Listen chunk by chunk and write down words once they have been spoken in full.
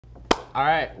All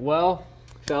right, well,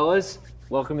 fellas,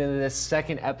 welcome into this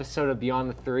second episode of Beyond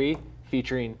the Three,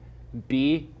 featuring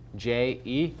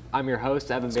BJE. I'm your host,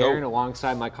 Evan Baron,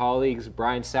 alongside my colleagues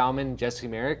Bryan Salmond, Jesse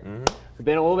Merrick. We've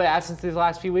been a little bit absent these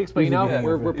last few weeks, but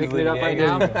we're picking it up right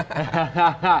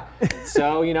now.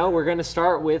 So, we're going to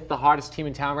start with the hottest team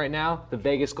in town right now, the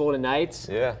Vegas Golden Knights.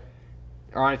 Yeah.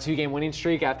 Are on a 2-game winning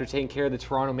streak after taking care of the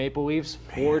Toronto Maple Leafs.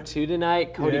 4-2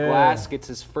 tonight. Cody Glass gets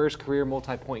his first career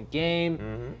multi-point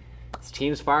game. This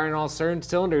team's firing all certain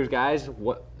cylinders, guys.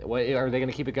 What are they going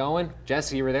to keep it going?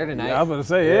 Jesse, you were there tonight. Yeah, I was going to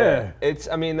say,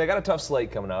 They got a tough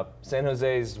slate coming up. San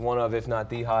Jose's one of, if not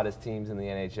the hottest teams in the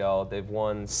NHL. They've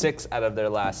won 6 out of their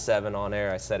last 7 on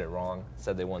air. I said it wrong. I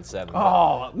said they won 7.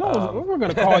 Oh, no, we're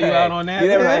going to call you out on that. You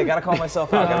never know. I got to call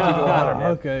myself out. Got to keep it 100,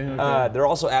 man. Okay. They're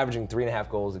also averaging 3.5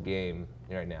 goals a game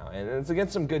right now, and it's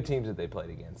against some good teams that they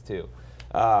played against too.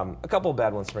 A couple of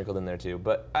bad ones sprinkled in there too,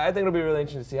 but I think it'll be really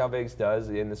interesting to see how Vegas does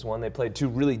in this one. They played 2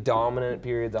 really dominant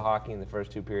periods of hockey in the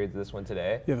first 2 periods of this one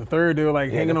today. Yeah, the third they were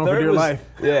hanging on for dear life.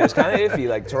 Yeah, it's kind of iffy.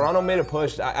 Like Toronto made a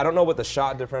push. I don't know what the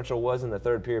shot differential was in the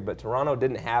third period, but Toronto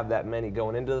didn't have that many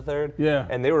going into the third. Yeah.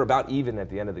 And they were about even at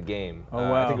the end of the game. Oh,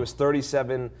 wow. I think it was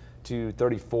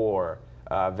 37-34.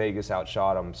 Vegas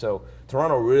outshot them. So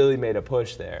Toronto really made a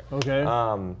push there. Okay.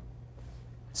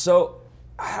 So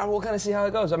we'll kind of see how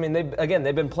it goes. I mean,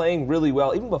 they've been playing really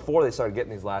well. Even before they started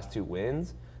getting these last 2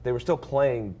 wins, they were still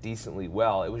playing decently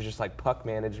well. It was just like puck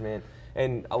management.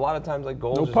 And a lot of times, like,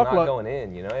 goals are not going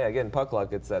in, Again, puck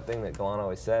luck, it's that thing that Gallant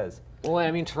always says. Well,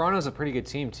 I mean, Toronto's a pretty good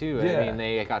team, too. Yeah. I mean,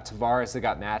 they got Tavares, they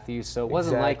got Matthews, so it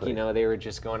wasn't like, they were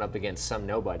just going up against some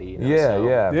nobody.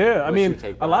 Yeah, I mean,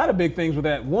 a lot of big things with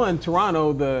that. One,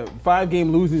 Toronto, the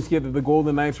 5-game losing skid that the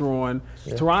Golden Knights were on,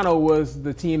 Toronto was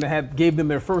the team that gave them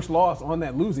their first loss on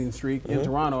that losing streak in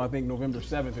Toronto. I think November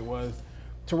 7th it was.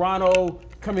 Toronto,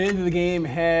 coming into the game,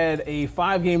 had a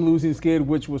 5-game losing skid,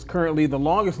 which was currently the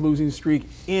longest losing streak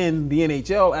in the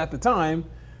NHL at the time.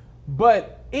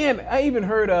 And I even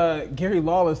heard Gary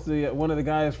Lawless, one of the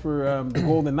guys for the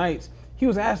Golden Knights, he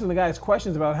was asking the guys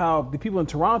questions about how the people in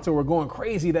Toronto were going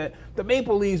crazy, that the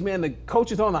Maple Leafs, man, the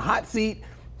coach is on the hot seat,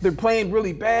 they're playing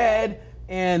really bad,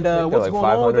 and what's going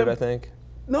on with them? I think.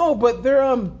 No, but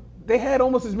they had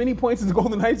almost as many points as the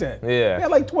Golden Knights had. Yeah. They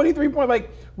had like 23 points. Like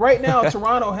right now,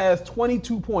 Toronto has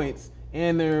 22 points,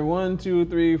 and they're 1, 2,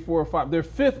 3, 4, 5. They're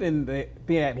 5th in the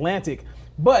Atlantic,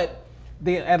 but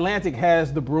the Atlantic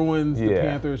has the Bruins, the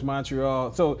Panthers,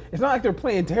 Montreal. So it's not like they're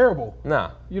playing terrible.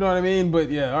 No. You know what I mean? But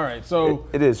yeah, all right. So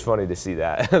it is funny to see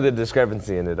that, the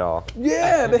discrepancy in it all.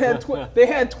 Yeah, they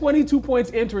had 22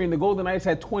 points entering. The Golden Knights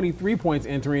had 23 points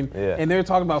entering, and they're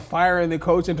talking about firing the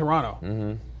coach in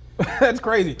Toronto. That's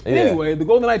crazy. Yeah. Anyway, the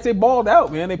Golden Knights, they balled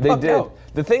out, man. They pucked out.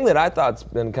 The thing that I thought's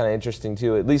been kind of interesting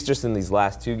too, at least just in these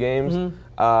last 2 games,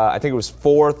 I think it was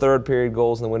 4 third-period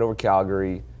goals in the win over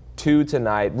Calgary, 2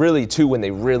 tonight, really 2 when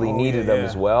they really needed them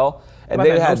as well. And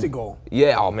they had that goal.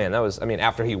 Yeah, oh man, that was,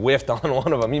 after he whiffed on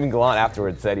one of them, even Gallant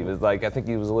afterwards said he was like, I think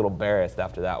he was a little embarrassed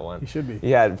after that one. He should be.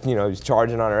 He had, he was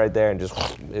charging on it right there and just,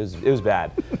 it was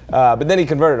bad. But then he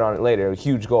converted on it later, a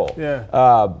huge goal. Yeah.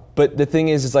 But the thing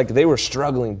is, it's like they were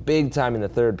struggling big time in the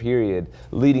third period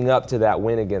leading up to that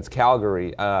win against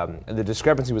Calgary. The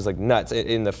discrepancy was like nuts.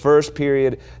 In the first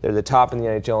period, they're the top in the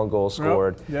NHL in goals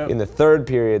scored. In the third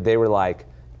period, they were like,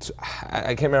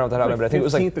 I can't remember what that happened, but I think it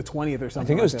was like 15th or 20th or something. I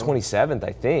think it was 27th.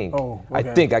 I think. Oh, okay.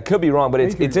 I think I could be wrong, but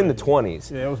it's in the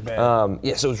 20s. Yeah, it was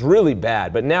bad. So it was really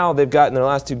bad. But now they've got in their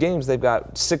last 2 games, they've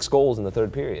got 6 goals in the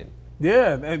third period.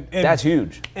 Yeah, and that's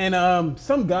huge. And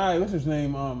some guy, what's his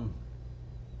name?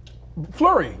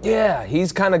 Fleury. Yeah,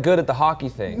 he's kind of good at the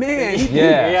hockky thing. Man, he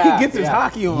gets his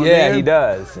hockey on. Yeah, man. He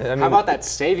does. How about that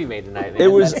save he made tonight, man? It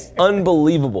was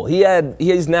unbelievable. He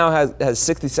now has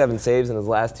 67 saves in his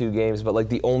last 2 games, but like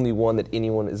the only one that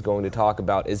anyone is going to talk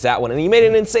about is that one. And he made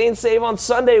an insane save on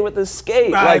Sunday with his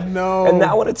skate. I know. And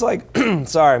that one, it's like,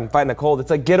 sorry, I'm fighting a cold.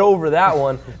 It's like, get over that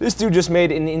one. This dude just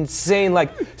made an insane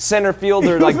like center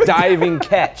fielder like diving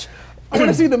catch. I want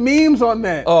to see the memes on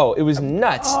that. Oh, it was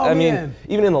nuts. Oh, I mean, man.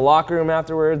 even in the locker room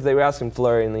afterwards, they were asking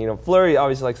Fleury, and Fleury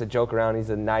obviously likes to joke around. He's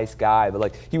a nice guy, but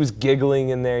like he was giggling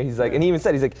in there. He's like, and he even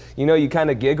said, he's like, you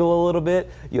kind of giggle a little bit,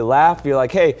 you laugh, you're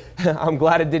like, hey, I'm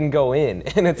glad it didn't go in.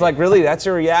 And it's like, really, that's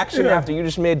your reaction after you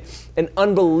just made an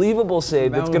unbelievable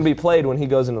save that's going to be played when he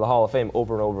goes into the Hall of Fame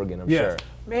over and over again, I'm sure.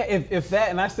 Man, if that,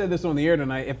 and I said this on the air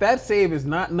tonight, if that save is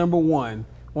not #1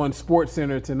 on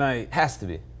SportsCenter tonight, has to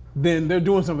be. Then they're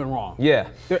doing something wrong. Yeah.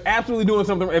 They're absolutely doing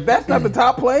something wrong. If that's not the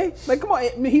top play, like, come on.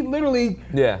 I mean, he literally,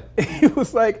 he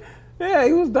was like, Yeah,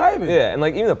 he was diving. Yeah, and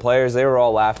like even the players, they were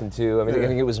all laughing too. I mean, I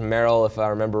think it was Merrill, if I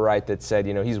remember right, that said,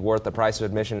 he's worth the price of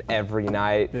admission every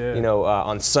night. Yeah.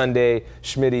 On Sunday,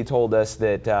 Schmitty told us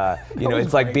that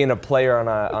it's like being a player on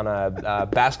a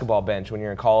basketball bench when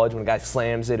you're in college. When a guy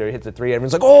slams it or hits a three,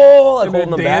 everyone's like, oh, like holding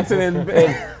them back. And,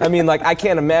 I mean, like I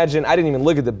can't imagine. I didn't even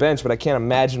look at the bench, but I can't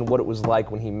imagine what it was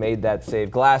like when he made that save.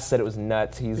 Glass said it was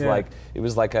nuts. He's like, it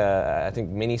was like I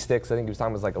think mini sticks. I think he was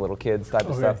talking about like a little kids type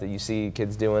of stuff that you see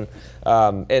kids doing.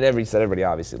 And everybody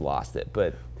obviously lost it,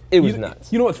 but it was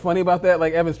nuts. You know what's funny about that,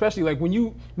 like Evan, especially like when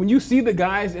you see the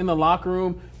guys in the locker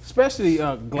room, especially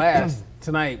Glass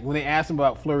tonight when they asked him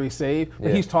about Fleury's save,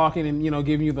 he's talking and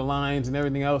giving you the lines and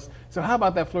everything else. So how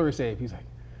about that Fleury save? He's like,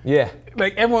 yeah,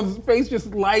 like everyone's face just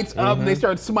lights up. They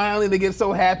start smiling. They get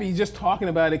so happy just talking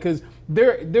about it because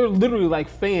they're literally like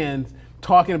fans.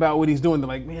 Talking about what he's doing, they're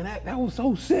like, man, that was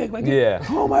so sick. Like,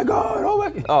 oh my God.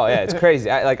 Oh yeah, it's crazy.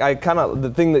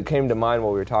 The thing that came to mind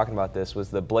while we were talking about this was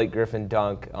the Blake Griffin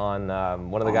dunk on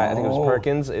one of the guys. I think it was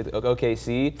Perkins at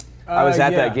OKC. I was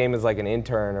at that game as like an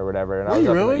intern or whatever, and I was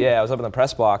I was up in the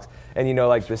press box, and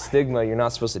like the stigma, you're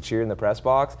not supposed to cheer in the press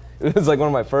box. It was like one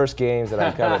of my first games that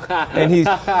I covered, and he's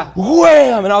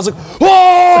wham, and I was like,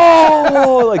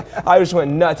 whoa, like I just went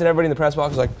nuts, and everybody in the press box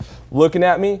was like looking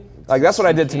at me. Like that's what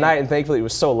I did tonight, and thankfully it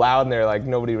was so loud in there, like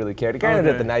nobody really cared. Granted,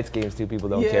 at the Knights games too, people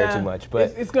don't care too much.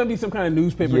 But it's gonna be some kind of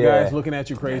newspaper guys looking at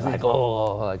you crazy.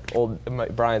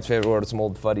 Like Brian's favorite word, some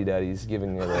old fuddy duddies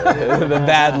giving you the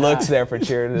bad looks there for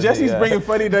cheering. Jesse's bringing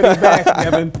fuddy duddies back,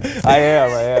 Evan. I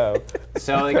am.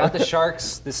 So they got the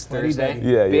Sharks this Thursday.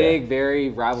 Big, very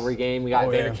rivalry game. We got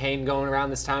Vander Kane going around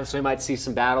this time, so we might see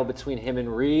some battle between him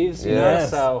and Reeves.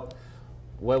 So.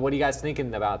 What are you guys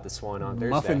thinking about this one on Thursday?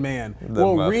 Muffin Man.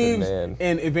 Reeves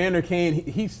and Evander Kane,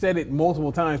 he said it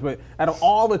multiple times, but out of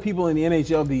all the people in the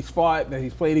NHL that he's fought, that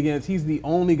he's played against, he's the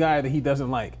only guy that he doesn't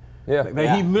like. Yeah.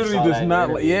 He literally does not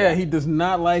like. He does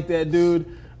not like that dude.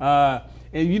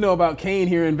 And you know about Kane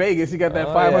here in Vegas. He got that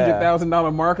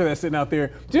 $500,000 marker that's sitting out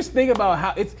there. Just think about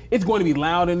how it's going to be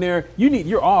loud in there.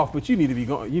 You're off, but you need to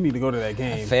go to that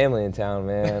game. Family in town,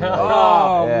 man.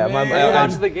 Like, man. Bring it out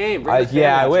to the game.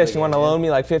 I wish. You want to loan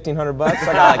me like $1,500?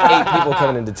 I got like 8 people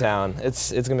coming into town. It's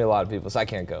gonna be a lot of people, so I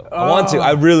can't go. I want to.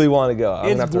 I really want to go. I'm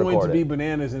gonna have to record it. It's going to be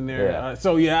bananas in there.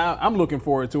 I'm looking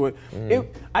forward to it.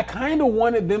 I kind of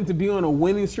wanted them to be on a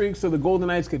winning streak so the Golden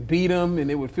Knights could beat them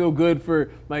and it would feel good for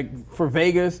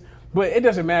Vegas, but it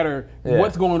doesn't matter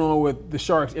what's going on with the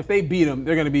Sharks. If they beat them,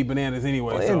 they're going to be bananas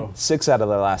anyway. Well, 6 out of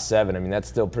their last 7. I mean, that's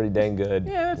still pretty dang good.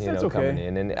 Yeah, that's okay. Coming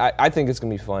in, and I think it's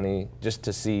going to be funny just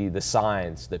to see the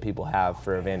signs that people have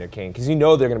for Evander Kane, because there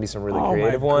are going to be some really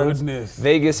creative ones. Goodness.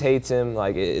 Vegas hates him.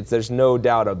 Like there's no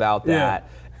doubt about that.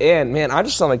 Yeah. And man, I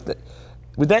just felt like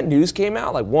when that news came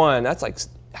out, like one, that's like,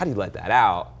 how do you let that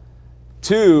out?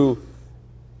 2.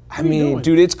 I mean,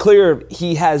 dude, it's clear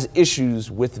he has issues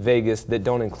with Vegas that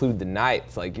don't include the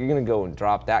Knights. Like, you're going to go and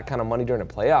drop that kind of money during a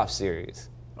playoff series.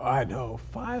 I know,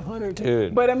 $500.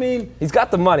 Dude. But, I mean. He's got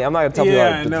the money. I'm not going to tell people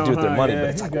what to do with their money, but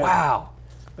it's like, wow.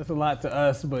 That's a lot to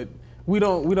us, but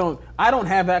I don't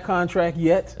have that contract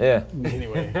yet. Yeah.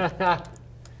 Anyway.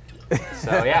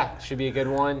 So, should be a good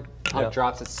one. Puck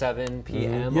drops at 7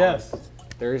 p.m.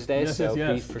 Thursday,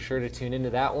 be for sure to tune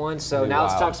into that one. So now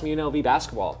let's talk some UNLV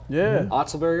basketball. Yeah.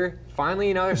 Otzelberger,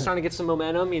 finally, they're starting to get some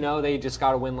momentum. They just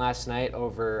got a win last night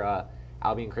over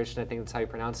Albion Christian, I think that's how you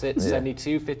pronounce it.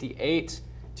 72-58,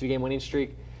 2-game winning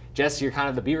streak. Jesse, you're kind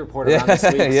of the beat reporter around this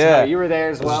week. So you were there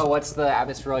as well. What's the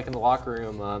atmosphere like in the locker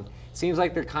room? Seems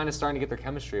like they're kind of starting to get their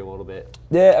chemistry a little bit.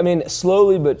 Yeah, I mean,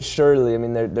 slowly but surely. I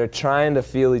mean, they're trying to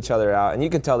feel each other out, and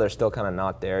you can tell they're still kind of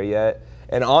not there yet.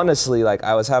 And honestly, like,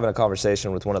 I was having a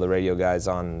conversation with one of the radio guys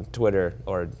on Twitter,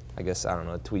 or I guess, I don't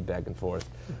know, tweet back and forth,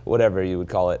 whatever you would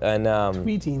call it. And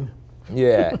tweeting.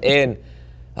 Yeah, and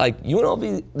like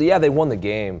UNLV, they won the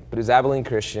game, but it was Abilene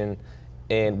Christian,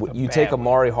 and you take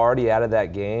Amari Hardy out of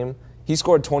that game, he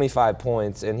scored 25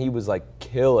 points, and he was like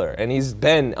killer, and he's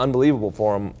been unbelievable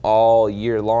for him all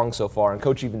year long so far. And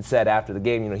Coach even said after the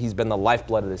game, he's been the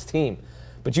lifeblood of this team.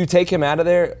 But you take him out of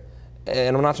there,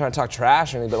 and I'm not trying to talk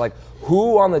trash or anything, but like,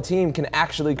 who on the team can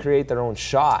actually create their own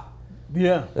shot?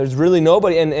 Yeah. There's really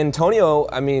nobody. And Antonio,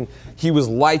 I mean, he was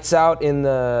lights out in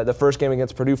the first game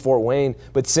against Purdue Fort Wayne,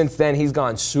 but since then he's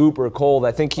gone super cold.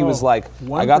 I think he was like,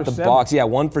 I got the box. Yeah,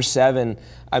 1 for 7.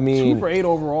 I mean, 2 for 8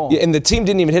 overall. Yeah, and the team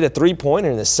didn't even hit a 3-pointer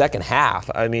in the second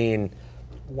half. I mean,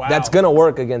 that's going to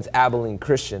work against Abilene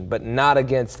Christian, but not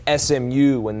against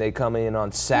SMU when they come in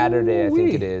on Saturday, I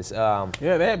think it is. They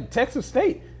have Texas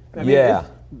State. I mean,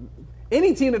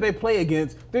 any team that they play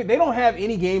against, they don't have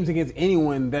any games against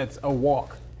anyone that's a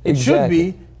walk. It should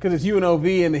be, because it's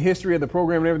UNLV and the history of the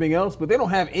program and everything else, but they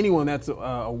don't have anyone that's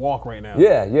a walk right now.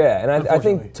 Yeah, and I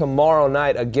think tomorrow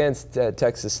night against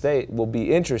Texas State will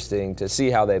be interesting to see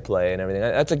how they play and everything.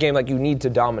 That's a game like you need to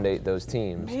dominate those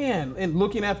teams. Man, and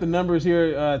looking at the numbers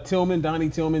here, Donnie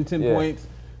Tillman, 10 points.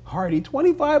 Hardy,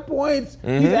 25 points.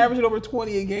 He's averaging over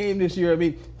 20 a game this year. I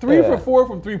mean, 3 for 4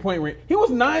 from three-point range. He was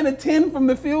 9 of 10 from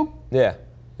the field. Yeah.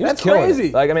 That's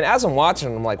crazy. Like, I mean, as I'm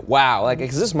watching, I'm like, wow. Like,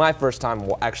 because this is my first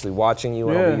time actually watching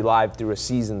UNLV live through a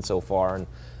season so far. And,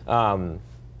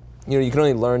 you know, you can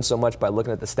only learn so much by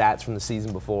looking at the stats from the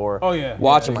season before. Oh, yeah.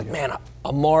 Watching, like, man,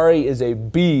 Amari is a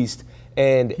beast.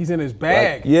 And he's in his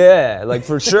bag. Like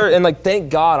for sure. And, like, thank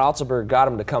God Altenberg got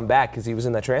him to come back because he was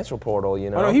in the transfer portal, you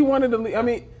know. Oh, no, he wanted to leave. I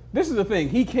mean, this is the thing.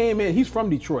 He came in. He's from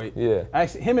Detroit. Yeah.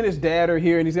 Him and his dad are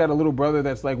here, and he's got a little brother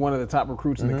that's like one of the top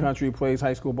recruits in the country. He plays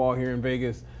high school ball here in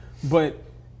Vegas. But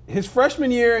his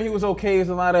freshman year, he was okay. There's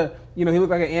a lot of, you know, he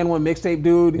looked like an and one mixtape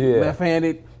dude,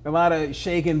 left-handed. A lot of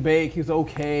shake and bake. He's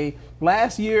okay.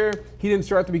 Last year, he didn't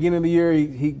start at the beginning of the year.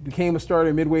 He became a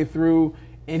starter midway through,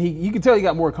 and you could tell he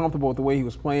got more comfortable with the way he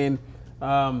was playing.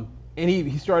 And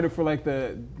he started for like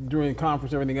during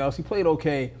conference and everything else. He played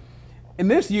okay. And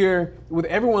this year, with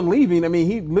everyone leaving, I mean,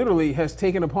 he literally has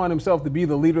taken upon himself to be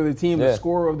the leader of the team, the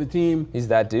scorer of the team. He's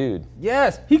that dude.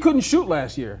 Yes. He couldn't shoot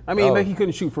last year. I mean, like he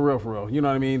couldn't shoot for real. You know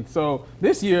what I mean? So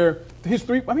this year, his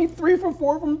 3 for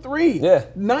 4 from 3. Yeah.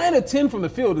 9 of 10 from the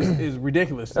field is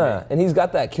ridiculous to me. And he's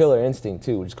got that killer instinct,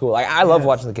 too, which is cool. Like, I love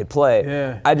watching the kid play.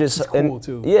 Yeah. He's cool,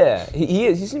 too. Yeah, he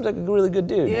is. He seems like a really good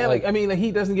dude. Yeah, like I mean, like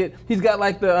he doesn't get, he's got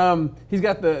like he's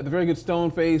got the very good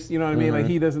stone face, you know what I mean? Like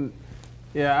he doesn't,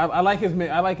 I like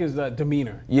his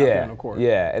demeanor out there on the court.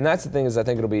 Yeah, and that's the thing is I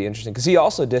think it'll be interesting because he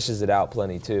also dishes it out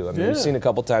plenty too. I mean, we've seen a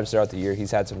couple times throughout the year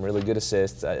he's had some really good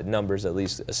assists, numbers at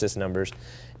least, assist numbers.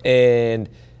 And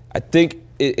I think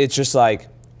it's just like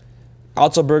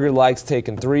Altenberger likes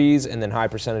taking threes and then high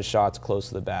percentage shots close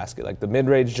to the basket. Like the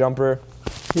mid-range jumper.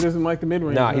 He doesn't like the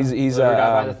mid-range. No, he's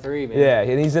by the three, man. Yeah,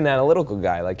 and he's an analytical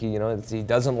guy. Like he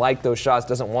doesn't like those shots,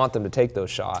 doesn't want them to take those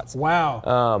shots.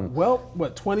 Wow. Well,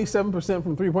 what 27%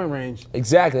 from three-point range?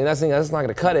 Exactly, and that's not going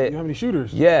to cut it. You don't have any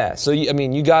shooters. Yeah, so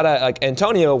you gotta like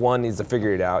Antonio needs to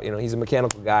figure it out. You know, he's a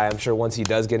mechanical guy. I'm sure once he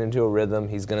does get into a rhythm,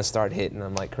 he's going to start hitting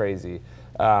them like crazy.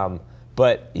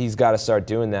 But he's got to start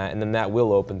doing that, and then that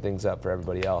will open things up for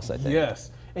everybody else, I think. Yes,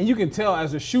 and you can tell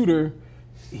as a shooter,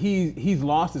 he's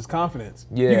lost his confidence.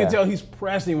 Yeah. You can tell he's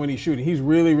pressing when he's shooting. He's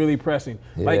really, really pressing.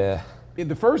 Yeah. Like in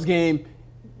the first game,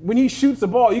 when he shoots the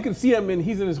ball, you can see him, and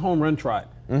he's in his home run trot.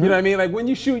 You know what I mean? Like when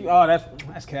you shoot,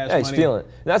 that's cash money. He's feeling it.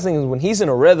 And that's the thing is when he's in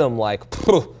a rhythm, like,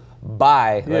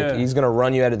 bye. Like he's going to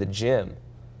run you out of the gym.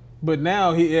 But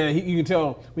now, you can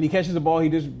tell when he catches the ball, he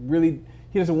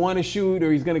doesn't want to shoot,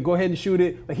 or he's going to go ahead and shoot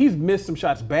it. Like he's missed some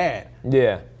shots bad.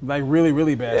 Yeah. Like really,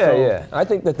 really bad. Yeah. I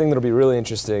think the thing that'll be really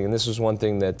interesting, and this was one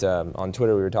thing that on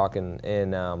Twitter we were talking,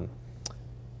 and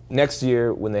next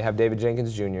year when they have David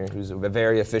Jenkins Jr., who's a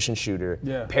very efficient shooter,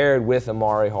 paired with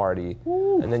Amari Hardy,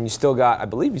 and then I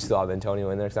believe you still have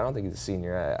Antonio in there because I don't think he's a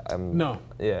senior. No.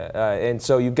 Yeah. And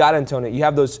so you've got Antonio. You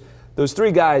have those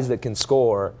 3 guys that can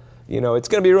score. You know, it's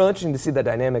going to be real interesting to see the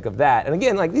dynamic of that. And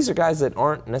again, like these are guys that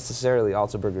aren't necessarily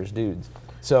Altenberger's dudes.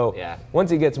 So once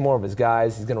he gets more of his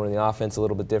guys, he's going to run the offense a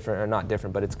little bit different, or not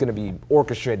different, but it's going to be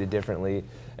orchestrated differently.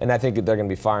 And I think they're going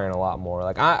to be firing a lot more.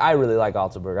 Like I really like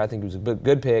Altenberger. I think he was a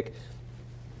good pick.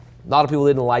 A lot of people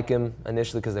didn't like him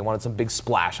initially because they wanted some big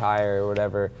splash hire or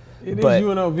whatever. It is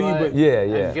UNLV, but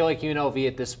I feel like UNLV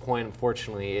at this point,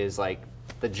 unfortunately, is like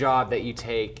the job that you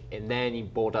take and then you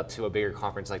bolt up to a bigger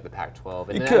conference like the Pac-12.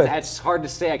 And that's hard to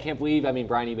say. I can't believe. I mean,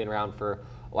 Brian, you've been around for a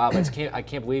while, but I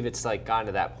can't believe it's like gotten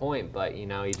to that point. But you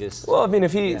know, he just. Well, I mean,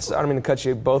 if he, I don't mean to cut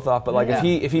you both off, but like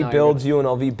if he builds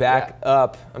UNLV back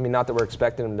up, I mean, not that we're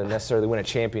expecting him to necessarily win a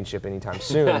championship anytime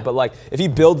soon, but like if he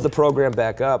builds the program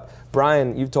back up,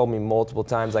 Brian, you've told me multiple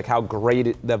times like how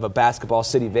great of a basketball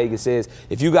city Vegas is.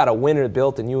 If you got a winner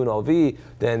built in UNLV,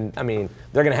 then I mean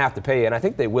they're gonna have to pay you, and I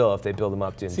think they will if they build him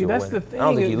up to. See, that's the thing. I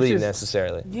don't think he leaves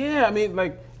necessarily. Yeah, I mean,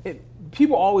 like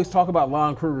people always talk about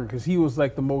Lon Kruger because he was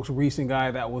like the most recent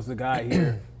guy that was the guy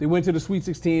here. They went to the Sweet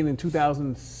 16 in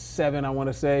 2007, I want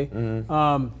to say.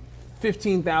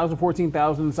 15,000,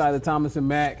 14,000 inside the Thomas and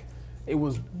Mack. It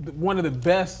was one of the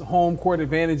best home court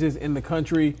advantages in the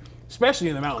country, especially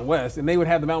in the Mountain West. And they would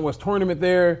have the Mountain West tournament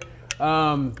there.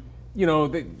 You know,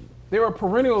 they were a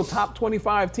perennial top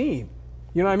 25 team.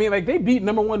 You know what I mean? Like they beat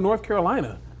 #1 North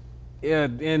Carolina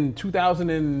in 2000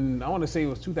 and I want to say it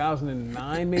was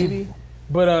 2009 maybe.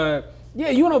 But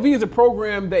UNLV is a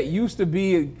program that used to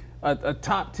be a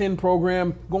top 10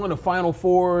 program, going to Final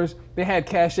Fours. They had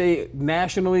cachet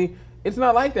nationally. It's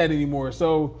not like that anymore.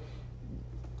 So,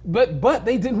 but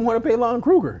they didn't want to pay Lon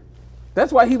Kruger.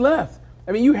 That's why he left.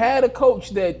 I mean, you had a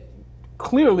coach that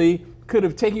clearly could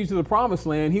have taken you to the promised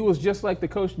land. He was just like the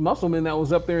coach Musselman that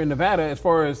was up there in Nevada as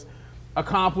far as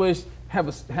accomplished, have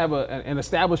an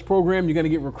established program. You're going to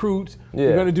get recruits. Yeah.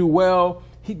 You're going to do well.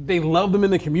 They loved him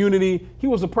in the community. He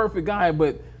was a perfect guy,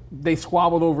 but they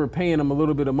squabbled over paying him a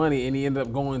little bit of money, and he ended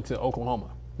up going to Oklahoma.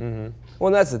 Mm-hmm.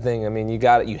 Well, that's the thing. I mean, you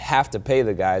have to pay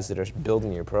the guys that are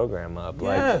building your program up.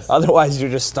 Yes. Like, otherwise,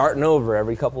 you're just starting over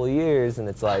every couple of years, and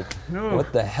it's like,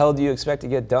 what the hell do you expect to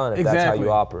get done if that's how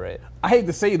you operate? I hate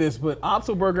to say this, but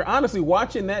Otzelberger, honestly,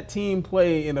 watching that team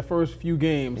play in the first few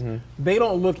games, they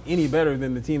don't look any better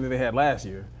than the team that they had last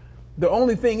year. The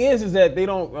only thing is that they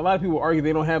don't. A lot of people argue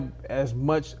they don't have as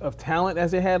much of talent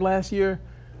as they had last year,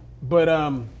 but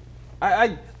I'm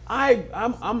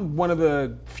one of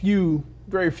the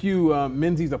very few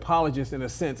Menzies apologists in a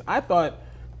sense. I thought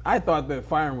that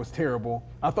firing was terrible.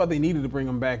 I thought they needed to bring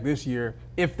him back this year.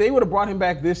 If they would have brought him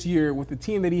back this year with the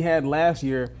team that he had last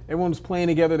year, everyone was playing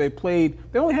together. They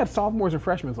only had sophomores and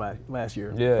freshmen last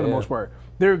year for the most part.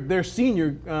 Their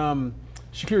senior,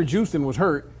 Shakir Juiston, was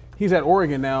hurt. He's at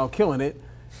Oregon now, killing it.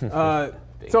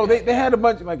 So they had a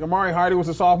bunch, like Amari Hardy was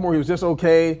a sophomore. He was just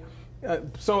okay.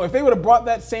 So if they would have brought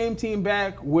that same team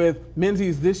back with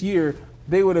Menzies this year,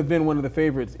 they would have been one of the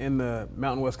favorites in the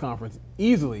Mountain West Conference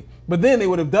easily. But then they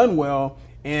would have done well,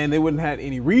 and they wouldn't have had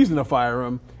any reason to fire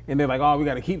him. And they're like, oh, we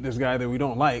got to keep this guy that we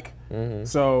don't like.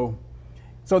 So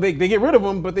they get rid of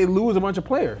him, but they lose a bunch of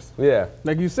players. Yeah.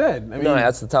 Like you said. I mean, no,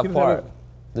 that's the tough part.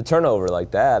 The turnover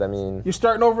like that, I mean. You're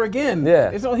starting over again.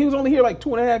 Yeah. He was only here like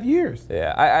 2.5 years.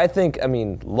 Yeah, I think,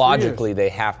 logically they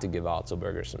have to give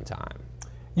Otzelberger some time.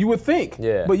 You would think.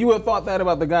 Yeah. But you would have thought that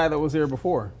about the guy that was there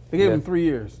before. They gave him 3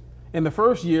 years. In the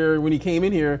first year, when he came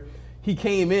in here, he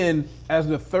came in as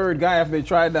the third guy after they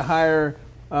tried to hire,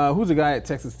 who's the guy at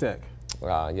Texas Tech?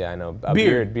 Yeah, I know.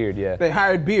 Beard, yeah. They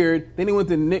hired Beard, then he went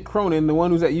to Nick Cronin, the one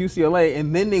who's at UCLA,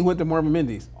 and then they went to Marvin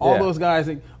Mendes. All those guys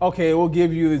think, okay, we'll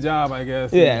give you the job, I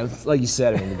guess. Yeah, it's like you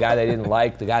said, the guy they didn't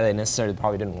like, the guy they necessarily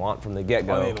probably didn't want from the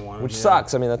get-go, which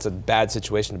sucks. That's a bad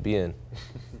situation to be in.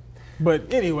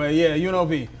 But anyway,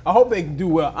 UNLV. I hope they do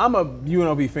well. I'm a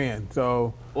UNLV fan,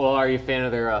 so. Well, are you a fan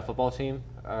of their football team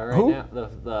right Who? now?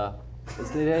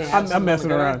 I'm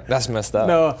messing around. That's messed up.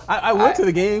 No, I went to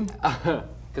the game.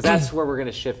 Because that's where we're going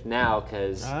to shift now,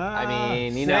 because,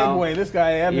 segue, this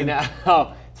guy, Evan.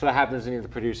 That's what happens when you're the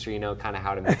producer, kind of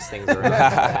how to mix things around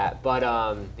like that. But,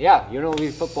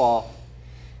 UNLV football,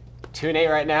 2-8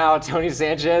 right now. Tony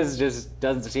Sanchez just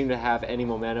doesn't seem to have any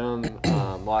momentum.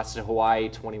 Lost to Hawaii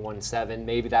 21-7.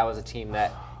 Maybe that was a team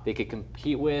that they could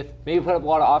compete with. Maybe put up a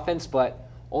lot of offense, but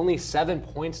only 7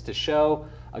 points to show.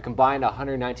 A combined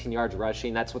 119 yards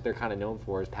rushing. That's what they're kind of known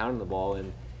for, is pounding the ball.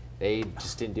 And they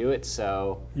just didn't do it,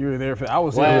 so. You were there I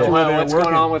was there. Well, what's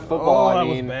going on with football? That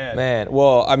was bad. Man,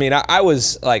 well, I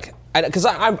was like, because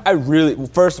I really,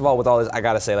 first of all, with all this, I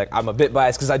got to say, I'm a bit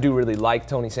biased because I do really like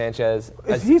Tony Sanchez.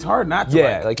 He's hard not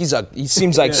to like. He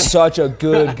seems like such a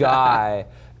good guy,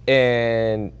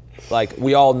 and,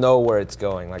 we all know where it's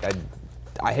going.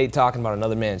 I hate talking about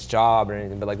another man's job or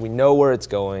anything, but, we know where it's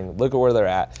going. Look at where they're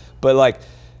at. But,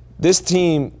 this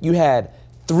team, you had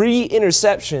 3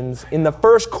 interceptions in the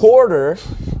first quarter.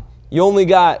 You only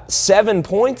got 7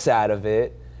 points out of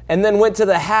it, and then went to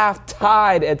the half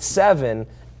tied at 7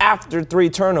 after 3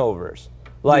 turnovers.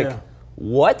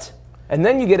 What? And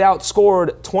then you get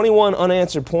outscored 21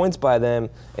 unanswered points by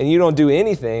them, and you don't do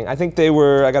anything. I think they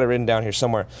were, I got it written down here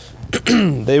somewhere.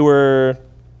 They were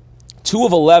 2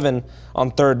 of 11 on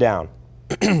third down.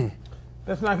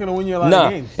 That's not going to win you a lot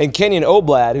of games. And Kenyon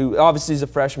Oblad, who obviously is a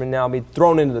freshman now, being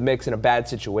thrown into the mix in a bad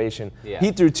situation. Yeah.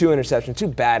 He threw 2 interceptions, 2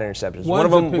 bad interceptions. One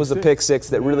of them was a pick six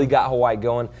that really got Hawaii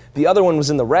going. The other one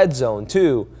was in the red zone,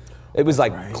 too. It was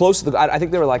close to the, I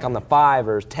think they were on the 5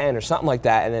 or 10 or something like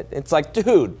that. And it's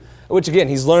dude, which again,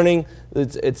 he's learning,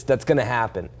 that's going to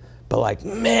happen. But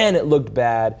man, it looked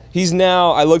bad. He's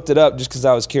now, I looked it up just because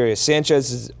I was curious.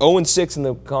 Sanchez is 0-6 in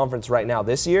the conference right now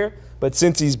this year. But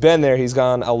since he's been there, he's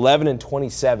gone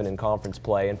 11-27 in conference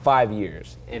play in 5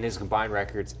 years. And his combined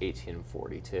record's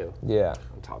 18-42. Yeah.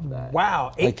 On top of that.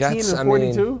 Wow,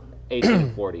 18-42?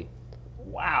 18-40.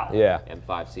 Wow. Yeah. And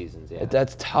 5 seasons, yeah.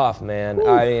 That's tough, man. Oof.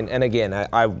 And again,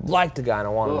 I like the guy and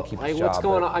I want him to keep his job. What's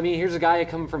going on? Here's a guy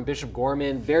coming from Bishop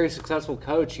Gorman, very successful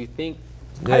coach. You think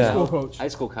high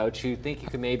school coach. You think you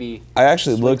could maybe I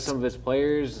actually looked some of his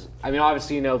players.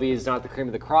 Obviously, UNLV is not the cream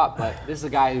of the crop, but this is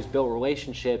a guy who's built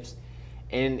relationships.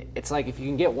 And it's if you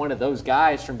can get one of those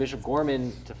guys from Bishop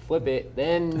Gorman to flip it,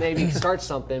 then maybe start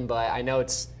something. But I know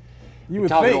it's You would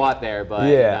talking think. a lot there, but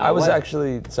Yeah, I was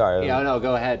actually sorry. Yeah, no,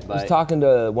 go ahead. But I was talking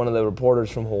to one of the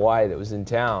reporters from Hawaii that was in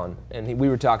town, and we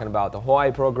were talking about the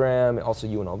Hawaii program, also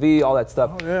UNLV, all that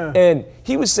stuff. Oh, yeah. And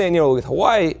he was saying, with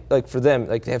Hawaii, like for them,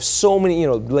 like they have so many,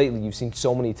 lately you've seen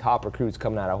so many top recruits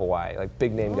coming out of Hawaii, like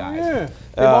big name guys. Yeah.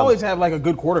 They've always had like a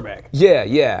good quarterback.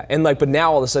 Yeah. And but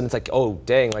now all of a sudden it's like, oh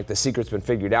dang, like the secret's been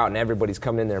figured out and everybody's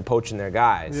coming in there and poaching their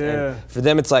guys. Yeah. And for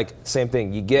them it's like same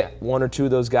thing. You get one or two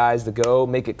of those guys to go,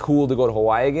 make it cool to go to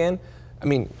Hawaii again. I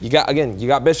mean, you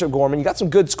got Bishop Gorman, you got some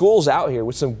good schools out here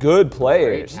with some good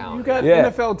players. You got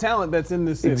NFL talent that's in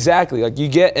this city. Exactly. Like you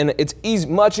get, and it's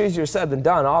much easier said than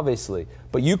done, obviously.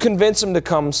 But you convince them to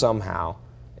come somehow,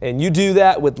 and you do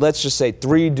that with, let's just say,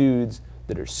 3 dudes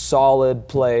that are solid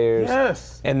players.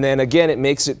 Yes. And then again, it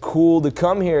makes it cool to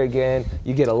come here again.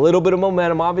 You get a little bit of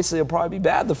momentum. Obviously, it'll probably be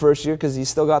bad the first year because you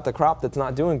still got the crop that's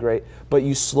not doing great. But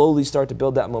you slowly start to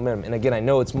build that momentum. And again, I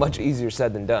know it's much easier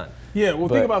said than done. Yeah. Well,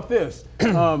 think about this.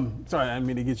 Sorry, I didn't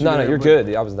mean to get you. No, you're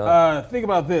good. I was done. Think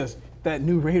about this. That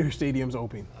new Raider Stadium's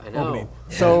opening. I know. Opening.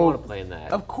 Yeah, So I want to play in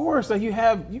that. Of course, like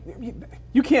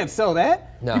you can't sell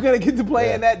that. No. You're gonna get to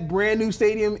play in that brand new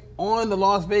stadium on the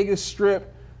Las Vegas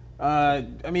Strip. I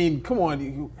mean, come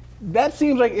on. That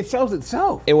seems like it sells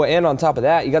itself. And on top of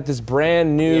that, you got this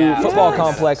brand new football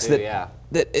complex that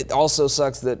it also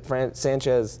sucks that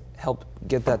Sanchez helped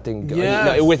get that thing going.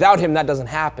 Yes. No, without him, that doesn't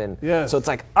happen. Yes. So it's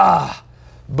like,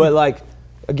 But like,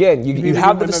 again, you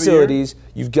have the facilities.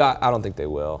 You've got. I don't think they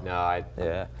will. No, I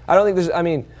don't think there's. I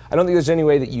mean, I don't think there's any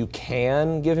way that you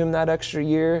can give him that extra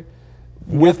year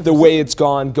with the way it's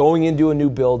gone, going into a new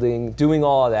building, doing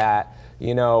all of that.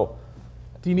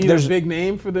 Do you need a big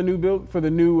name for the new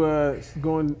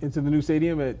going into the new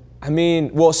stadium?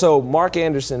 So Mark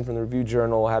Anderson from the Review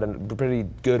Journal had a pretty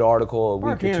good article a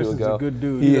week or two ago. Mark Anderson's a good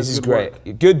dude. He's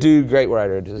great. Good dude, great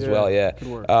writer as well, yeah. Good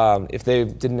work. If they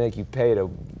didn't make you pay to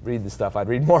read the stuff, I'd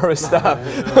read more of his stuff.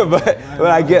 But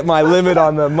I get my limit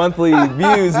on the monthly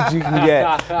views that you can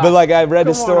get. But like I read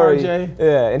his story. RJ.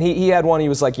 Yeah, and he had one, he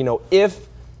was like, if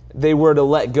they were to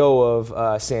let go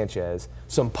of Sanchez,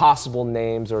 some possible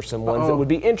names or some ones that would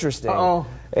be interesting.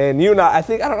 And you and I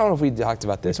don't know if we talked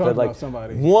about this, but like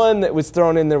one that was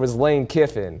thrown in there was Lane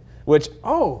Kiffin, which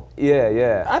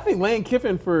yeah. I think Lane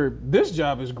Kiffin for this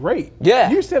job is great. Yeah.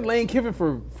 You said Lane Kiffin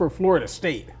for Florida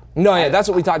State. No, that's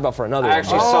what we talked about for another one.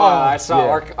 I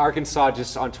saw Arkansas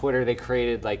just on Twitter. They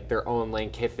created like their own Lane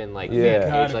Kiffin fan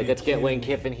page. Like, let's get Lane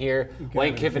Kiffin here.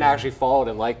 Lane Kiffin actually followed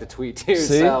and liked the tweet too.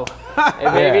 See? So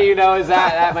and maybe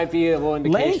that might be a little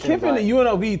indication. Lane Kiffin at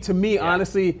UNLV to me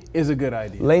honestly is a good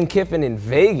idea. Lane Kiffin in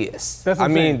Vegas. That's what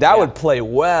I'm saying. That would play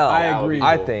well. I agree.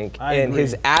 I think. And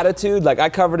his attitude, like I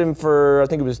covered him for I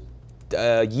think it was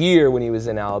a year when he was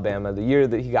in Alabama, the year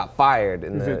that he got fired.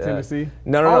 Was it Tennessee?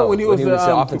 No. When he was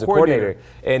the offensive coordinator.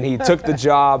 And he took the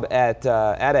job at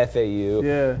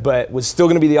FAU, but was still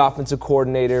going to be the offensive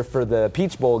coordinator for the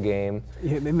Peach Bowl game.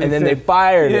 Yeah, and then they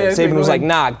fired him. Saban was like,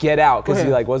 nah, get out, because he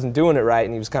like wasn't doing it right,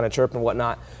 and he was kind of chirping and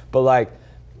whatnot. But like,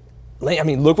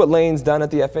 look what Lane's done at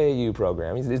the FAU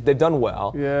program. They've done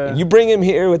well. Yeah. You bring him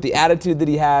here with the attitude that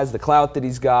he has, the clout that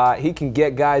he's got. He can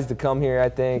get guys to come here, I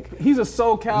think. He's a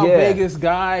SoCal Vegas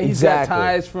guy. He's got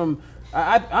ties from.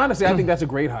 Honestly, I think that's a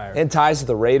great hire. And ties to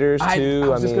the Raiders too. I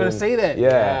was just gonna say that.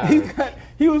 Yeah.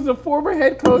 He was the former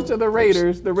head coach of the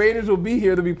Raiders. The Raiders will be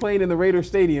here. They'll be playing in the Raider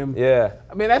Stadium. Yeah.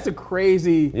 I mean, that's a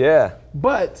crazy. Yeah.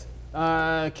 But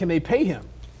can they pay him?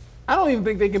 I don't even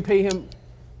think they can pay him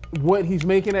what he's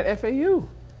making at FAU.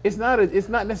 It's not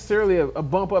necessarily a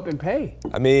bump up in pay.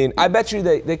 I mean, I bet you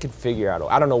they could figure out.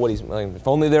 I don't know what he's. If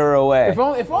only there were a way. If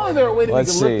only there were a way that we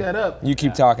could look that up. You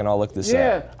keep talking. I'll look this up.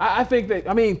 Yeah, I think that.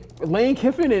 I mean, Lane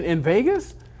Kiffin in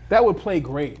Vegas, that would play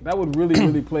great. That would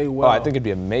really play well. Oh, I think it'd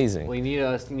be amazing. Well, you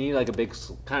need like a big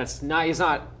kind of. He's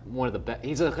not one of the best.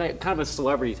 He's a kind of a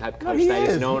celebrity type coach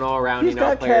he's known all around.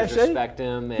 Players respect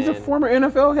him. He's a former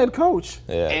NFL head coach.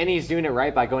 Yeah. And he's doing it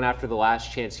right by going after the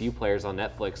Last Chance U players on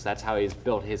Netflix. That's how he's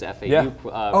built his FAU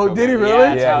program. Did he really?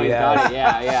 Yeah, that's how he's done it.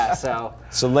 Yeah.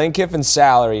 So Lane Kiffin's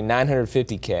salary,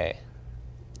 $950K.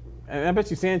 And I bet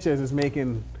you Sanchez is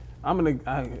making.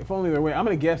 If only there were. I'm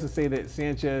gonna guess and say that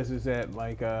Sanchez is at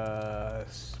like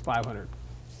 500.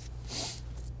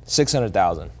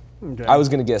 600,000. Okay. I was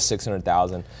gonna guess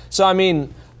 600,000. So I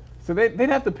mean, so they'd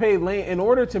have to pay Lane in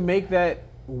order to make that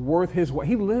worth his while.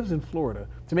 He lives in Florida.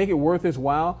 To make it worth his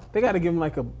while, they got to give him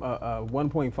like a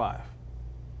 1.5.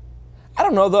 I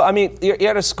don't know though. I mean, you're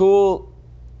at a school.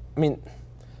 I mean,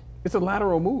 it's a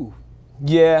lateral move.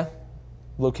 Yeah.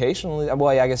 locationally,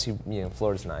 well, yeah, I guess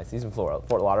Florida's nice. He's in Fort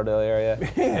Lauderdale area.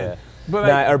 Yeah.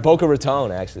 But or Boca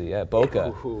Raton, actually. Yeah,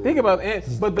 Boca. Think about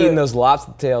eating those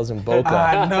lobster tails in Boca.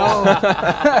 I know.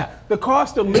 The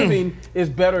cost of living is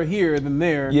better here than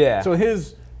there. Yeah. So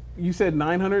you said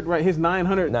 900, right? His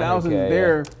 900,000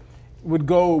 there would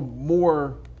go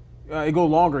more. It go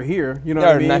longer here. You know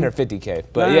what I mean? 950K.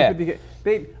 But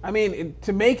 950K.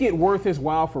 To make it worth his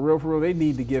while for real, they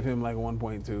need to give him like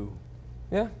 1.2.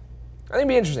 Yeah. I think it'd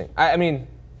be interesting. Isn't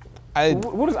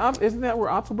that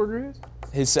where Otzelberger is?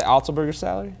 His Otzelberger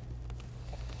salary?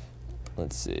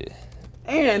 Let's see.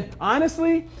 And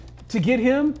honestly, to get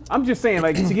him, I'm just saying,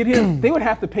 like, to get him, they would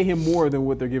have to pay him more than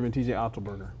what they're giving TJ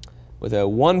Otzelberger. With a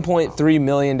 $1.3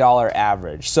 million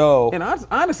average. So. And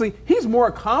honestly, he's more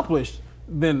accomplished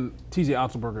than TJ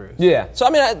Otzelberger is. Yeah. So,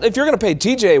 if you're going to pay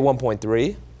TJ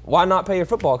 1.3, why not pay your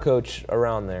football coach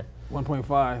around there?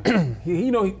 1.5.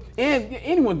 And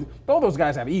anyone, all those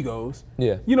guys have egos.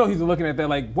 Yeah. He's looking at that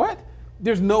like, what?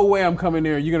 There's no way I'm coming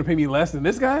there. You're going to pay me less than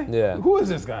this guy? Yeah. Who is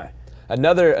this guy?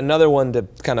 Another one to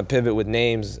kind of pivot with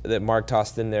names that Mark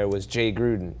tossed in there was Jay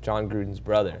Gruden, John Gruden's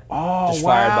brother. Oh, just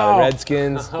fired by the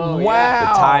Redskins. Oh,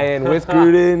 wow. The tie-in with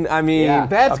Gruden.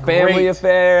 That's a family great.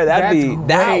 affair.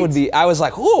 That would be. I was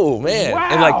like, oh man. Wow.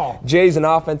 And like Jay's an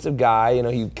offensive guy.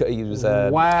 He was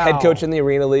a head coach in the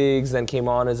Arena Leagues, then came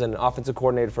on as an offensive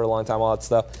coordinator for a long time. All that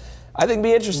stuff. I think it'd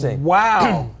be interesting.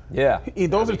 Wow. Yeah.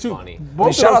 Those are two. Funny.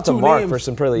 Shout out to Mark for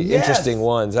some pretty interesting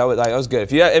ones. That was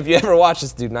good. If you ever watch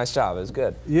this dude, nice job. It was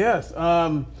good. Yes.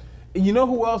 You know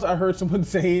who else I heard someone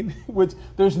saying, which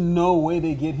there's no way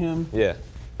they get him? Yeah.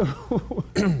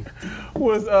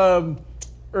 was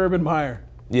Urban Meyer.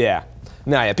 Yeah.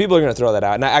 People are going to throw that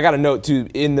out. And I got a note, too,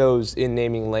 in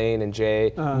naming Lane and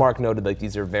Jay, Mark noted like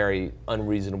these are very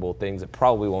unreasonable things that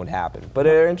probably won't happen. But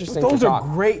they're interesting Those to are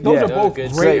talk. great. Those are both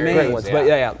great names. ones.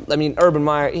 Yeah. But, Urban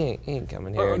Meyer, he ain't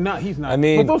coming here. No, he's not.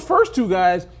 But those first two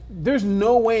guys, there's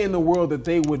no way in the world that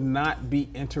they would not be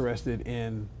interested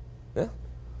in. Yeah.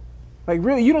 Like,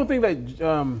 really, you don't think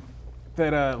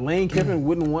that Lane Kiffin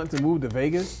wouldn't want to move to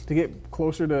Vegas to get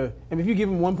closer to, if you give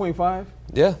him 1.5?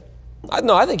 Yeah.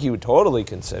 I think he would totally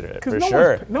consider it, for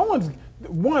sure.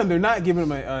 They're not giving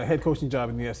him a head coaching job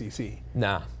in the SEC.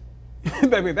 Nah.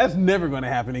 That's never going to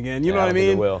happen again. You know what I mean?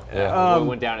 It will. Yeah.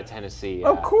 Went down to Tennessee. Yeah.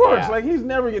 Of course. Like, he's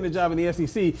never getting a job in the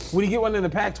SEC. Would he get one in the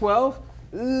Pac-12?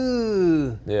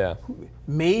 Yeah.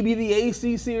 Maybe the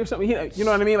ACC or something. You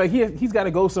know what I mean? Like, he's got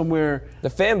to go somewhere. The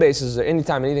fan bases,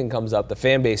 anytime anything comes up, the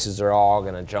fan bases are all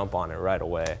going to jump on it right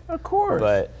away. Of course.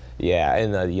 But, yeah,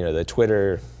 and the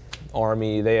Twitter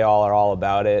army, they all are all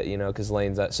about it, because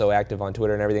Lane's so active on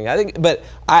Twitter and everything. But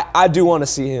I do want to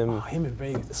see him. Him in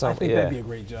Vegas. I think that'd be a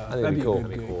great job. That'd be cool.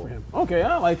 For him. Okay,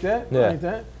 I like that. Yeah. I like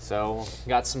that. So,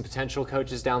 got some potential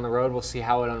coaches down the road. We'll see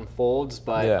how it unfolds.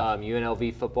 But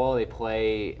UNLV football, they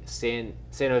play San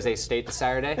Jose State this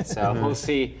Saturday. So we'll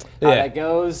see how that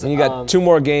goes. And you got 2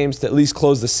 more games to at least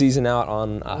close the season out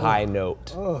on a high note.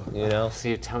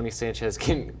 See if Tony Sanchez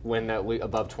can win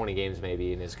above 20 games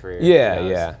maybe in his career.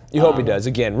 Yeah. You hope he does.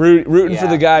 Again, rooting for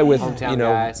the guy with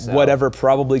guy, whatever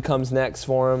probably comes next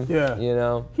for him.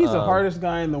 Yeah. He's the hardest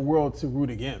guy in the world to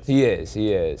root against. He is.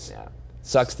 Yeah.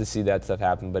 Sucks to see that stuff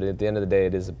happen, but at the end of the day,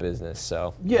 it is a business.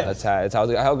 So that's how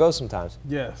it goes sometimes.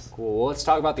 Yes. Cool. Well, let's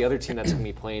talk about the other team that's going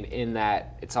to be playing in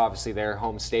that. It's obviously their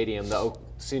home stadium, the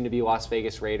soon-to-be Las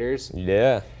Vegas Raiders.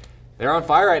 Yeah. They're on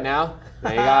fire right now.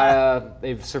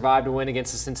 They've survived a win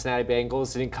against the Cincinnati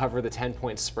Bengals. Didn't cover the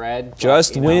 10-point spread.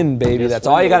 Just win, baby. That's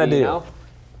all you got to do.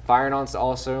 Firing on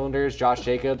all cylinders. Josh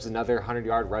Jacobs, another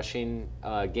 100-yard rushing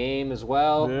game as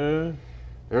well. Yeah.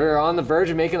 They're on the verge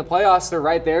of making the playoffs. They're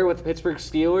right there with the Pittsburgh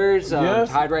Steelers,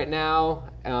 tied right now.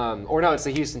 It's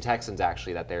the Houston Texans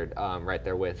actually that they're right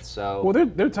there with. So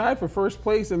they're tied for first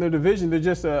place in their division. They're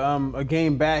just a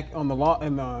game back on the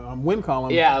win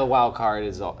column. Yeah, the wild card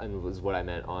is what I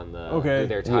meant on the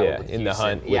their title with in Houston. the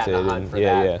hunt. Yeah, in the hunt for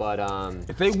that. But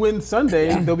if they win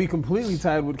Sunday, they'll be completely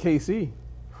tied with KC.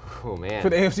 Oh man. For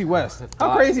the AFC West.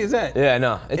 How crazy is that? Yeah,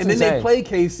 no, it's insane. And then they play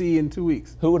KC in 2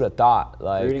 weeks. Who would have thought?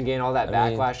 Like, we didn't gain all that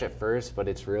backlash at first, but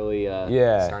it's really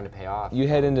starting to pay off. You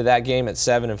head into that game at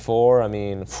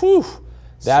 7-4.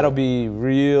 That'll be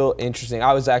real interesting.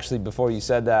 I was actually, before you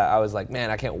said that, I was like,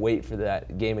 man, I can't wait for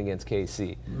that game against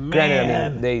KC.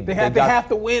 Man, they have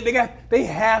to win. They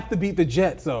have to beat the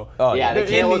Jets, though. Oh yeah, they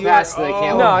can't look past.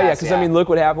 Because look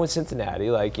what happened with Cincinnati.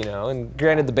 And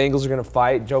granted, the Bengals are going to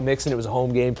fight. Joe Mixon, it was a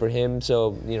home game for him,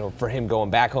 so for him going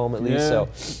back home at least. So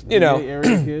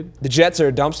the Jets are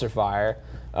a dumpster fire.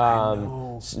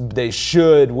 They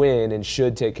should win and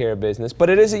should take care of business, but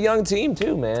it is a young team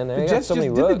too, man. Did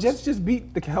the Jets just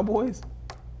beat the Cowboys?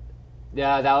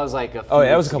 Yeah, that was like a few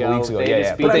that was a couple weeks ago.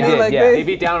 They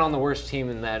beat down on the worst team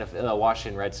in the NFL,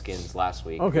 Washington Redskins last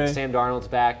week. Okay. Sam Darnold's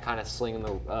back, kind of slinging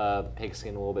the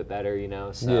pigskin a little bit better, you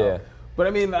know. So. Yeah. But I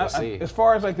mean, as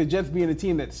far as like the Jets being a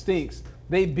team that stinks,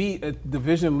 they beat a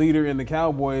division leader in the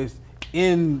Cowboys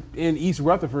in East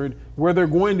Rutherford, where they're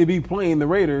going to be playing the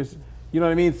Raiders. You know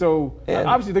what I mean? So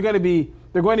obviously they're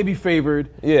going to be favored.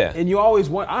 Yeah. And I always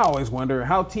wonder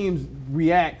how teams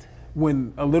react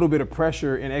when a little bit of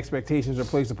pressure and expectations are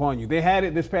placed upon you. They had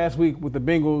it this past week with the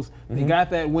Bengals. They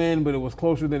got that win, but it was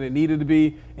closer than it needed to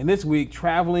be. And this week,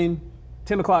 traveling,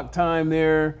 10 o'clock time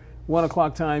there, 1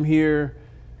 o'clock time here.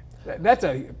 To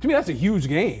me, that's a huge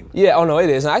game. Yeah, oh no, it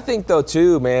is. And I think though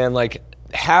too, man, like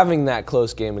having that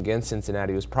close game against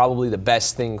Cincinnati was probably the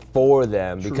best thing for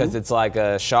them because it's like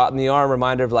a shot in the arm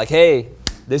reminder of like, hey,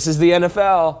 this is the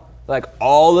NFL. Like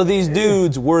all of these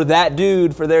dudes were that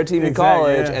dude for their team in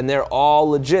college, and they're all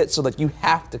legit. So like you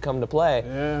have to come to play.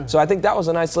 Yeah. So I think that was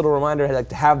a nice little reminder, like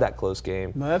to have that close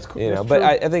game. No, that's cool. You know, but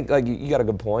I think like you got a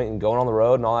good point in going on the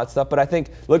road and all that stuff. But I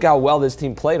think look how well this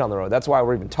team played on the road. That's why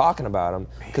we're even talking about them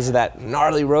because of that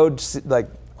gnarly road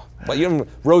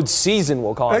road season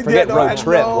we'll call it. Forget road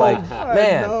trip.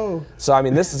 Man. So I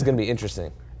mean, this is going to be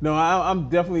interesting. No, I'm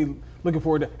definitely looking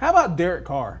forward to. How about Derek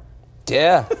Carr?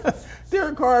 Yeah.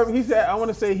 Derek Carr, I want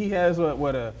to say he has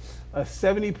a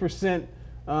 70%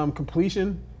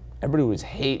 completion. Everybody was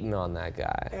hating on that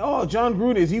guy. Oh, John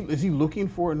Gruden, is he looking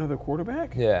for another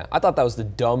quarterback? Yeah, I thought that was the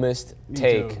dumbest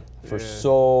take for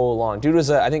so long. Dude was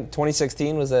I think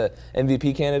 2016 was a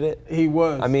MVP candidate. He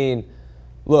was. I mean,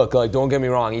 look, like don't get me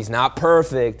wrong, he's not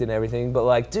perfect and everything, but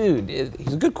like, dude,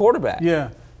 he's a good quarterback.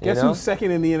 Yeah. Guess who's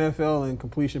second in the NFL in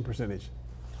completion percentage?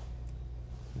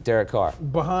 Derek Carr.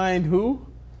 Behind who?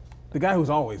 The guy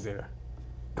who's always there.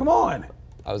 Come on.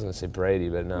 I was going to say Brady,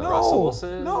 but no. Russell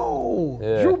Wilson? No.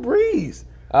 Yeah. Drew Brees.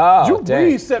 Oh, Drew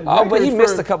Brees set records. Oh, but he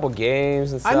missed a couple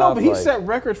games and stuff. I know, but he set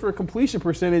records for completion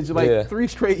percentage 3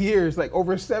 straight years, like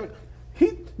over 7.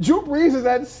 Drew Brees is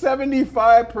at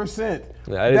 75%.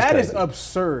 Yeah, that is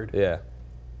absurd. Yeah.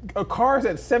 Carr's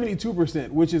at 72%,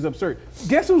 which is absurd.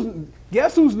 Guess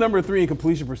who's number 3 in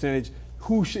completion percentage?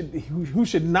 Who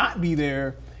should not be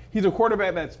there? He's a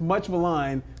quarterback that's much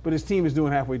maligned, but his team is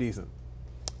doing halfway decent.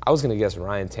 I was going to guess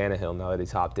Ryan Tannehill now that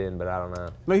he's hopped in, but I don't know.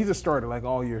 No, he's a starter, like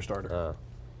all-year starter.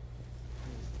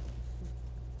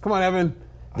 Come on, Evan.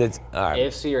 All right.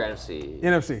 AFC or NFC?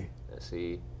 NFC.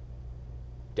 NFC.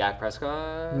 Dak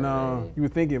Prescott? No, you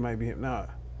would think it might be him. No.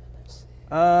 This is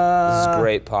a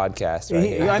great podcast right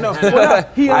here. I know. Well,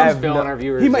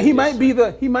 no, he might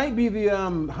be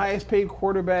the highest-paid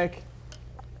quarterback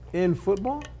in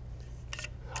football.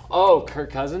 Oh,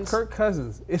 Kirk Cousins? Kirk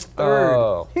Cousins is third.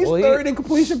 Oh. He's third in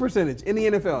completion percentage in the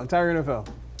NFL, entire NFL.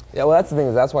 Yeah, well, that's the thing.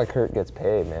 Is that's why Kirk gets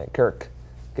paid, man. Kirk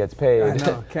gets paid. I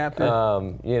know,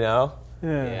 captain. You know?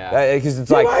 Yeah. Because it's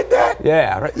you like that?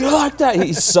 Yeah, right. You like that?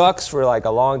 He sucks for like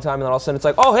a long time, and then all of a sudden it's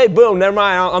like, oh, hey, boom, never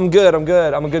mind. I'm good.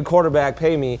 I'm a good quarterback.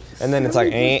 Pay me. And then it's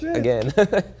like, again.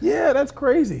 Yeah, that's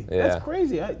crazy. Yeah. That's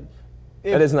crazy.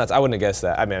 That is nuts. I wouldn't have guessed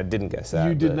that. I mean, I didn't guess that.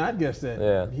 You did not guess that.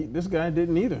 Yeah. This guy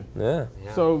didn't either. Yeah.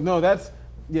 So, no,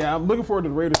 I'm looking forward to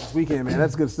the Raiders this weekend, man.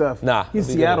 That's good stuff. Nah. He's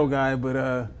a Seattle guy,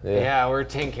 but Yeah, we're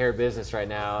taking care of business right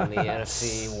now in the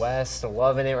NFC West.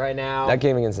 Loving it right now. That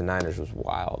game against the Niners was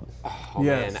wild. Oh,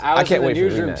 man. I was in the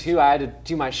newsroom, too. I had to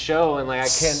do my show, and I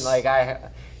couldn't,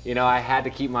 I had to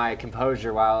keep my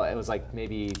composure while it was,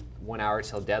 maybe 1 hour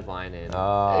till deadline, and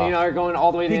they're going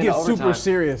all the way to the end of overtime. He gets super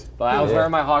serious. But I was wearing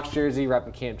my Hawks jersey,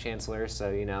 repping Camp Chancellor, so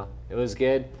it was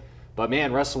good. But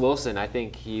man, Russell Wilson, I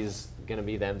think he's gonna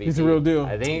be the MVP. He's a real deal.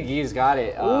 I think he's got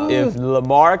it. If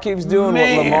Lamar keeps doing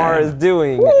what Lamar is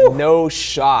doing, no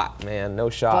shot, man,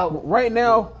 no shot. But right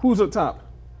now, who's up top?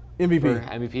 MVP. For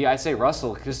MVP, I say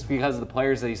Russell, just because of the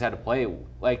players that he's had to play.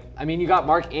 You got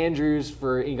Mark Andrews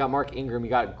you got Mark Ingram, you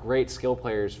got great skill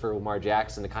players for Lamar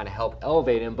Jackson to kind of help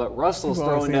elevate him, but Russell's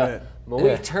throwing to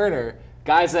Malik Turner,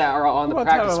 guys that are on the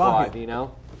practice squad,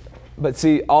 But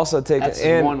see, also take that's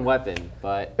one weapon,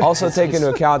 but also take into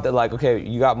account that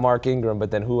you got Mark Ingram, but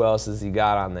then who else has he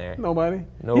got on there? Nobody.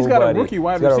 He's got a rookie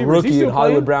wide receiver. He's got a rookie in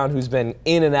Hollywood Brown who's been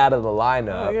in and out of the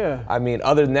lineup. Oh, yeah. I mean,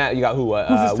 other than that, you got who?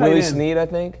 Willie Snead, I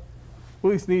think.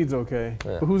 Willie Snead's okay,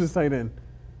 but who's his tight end?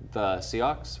 The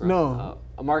Seahawks? No.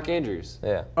 Mark Andrews.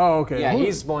 Yeah. Oh, okay. Yeah,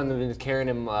 he's one that's been carrying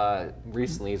him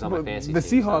recently. He's on my fantasy team. The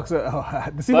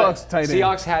Seahawks tight end.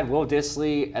 Seahawks had Will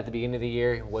Dissly at the beginning of the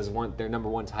year, was their number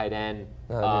 1 tight end.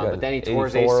 But then he tore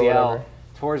his ACL.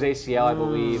 I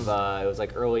believe. It was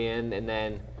early in, and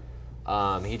then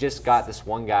He just got this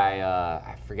one guy,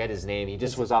 I forget his name. He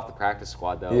just was off the practice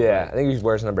squad, though. Yeah, I think he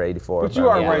wears number 84. But you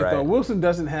are right, though. Wilson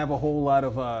doesn't have a whole lot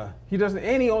of he doesn't,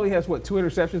 and he only has, 2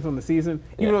 interceptions on the season,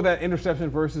 even though that interception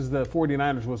versus the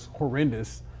 49ers was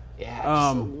horrendous. Yeah,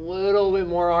 just a little bit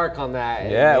more arc on that.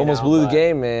 Yeah, almost blew the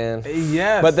game, man.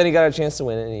 Yes. But then he got a chance to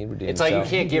win it, and he redeemed It's like you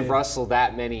can't give Russell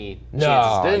that many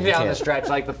chances down the stretch.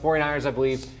 Like the 49ers, I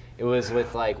believe, it was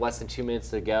with like less than 2 minutes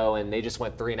to go, and they just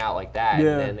went 3 and out like that.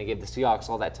 Yeah. And then they gave the Seahawks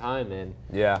all that time, and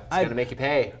it's gonna make you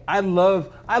pay. I love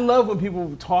when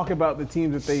people talk about the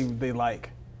teams that they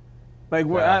like. Like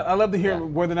I love to hear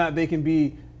whether or not they can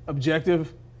be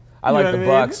objective. I like the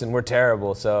Bucks, and we're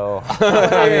terrible, so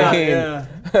I mean,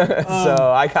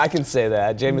 so I can say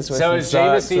that. Jameis Winston. So is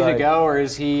Jameis need to go, or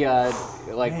is he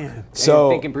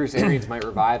thinking Bruce Arians might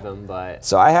revive him? But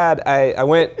so I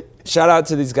went. Shout out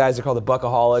to these guys. They're called the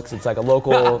Buckaholics. It's like a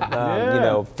local,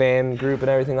 fan group and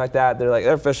everything like that.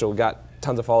 They're official. We got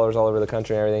tons of followers all over the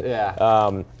country and everything.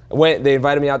 Yeah. They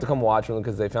invited me out to come watch them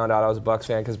because they found out I was a Bucks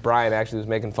fan because Brian actually was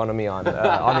making fun of me on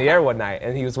the air one night,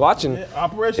 and he was watching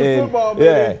Operation Football,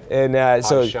 baby. Yeah, and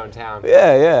so shown town.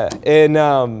 Yeah,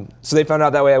 and so they found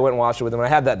out that way. I went and watched it with him. And I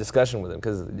had that discussion with him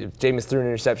because if Jameis threw an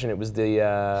interception, it was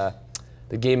the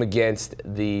game against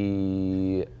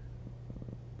the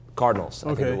Cardinals.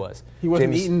 I think it was. He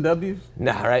wasn't eating W's?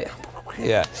 Nah, right?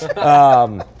 Yeah.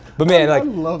 But man, like, I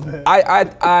love that.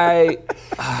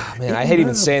 Man, I hate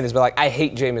even saying this, but like, I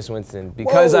hate Jameis Winston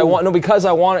because I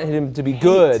want him to be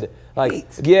good. Like,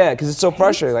 yeah, because it's so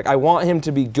frustrating. Like, I want him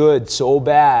to be good so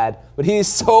bad, but he's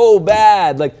so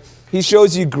bad. Like, he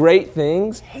shows you great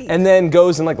things and then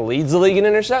goes and like leads the league in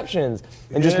interceptions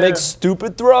and just makes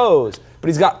stupid throws. But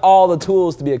he's got all the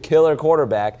tools to be a killer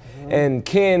quarterback. And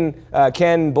Ken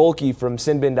Bolke from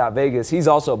Sinbin.Vegas, he's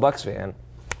also a Bucks fan.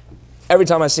 Every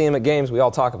time I see him at games, we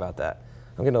all talk about that.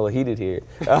 I'm getting a little heated here.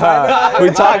 We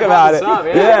talk about it.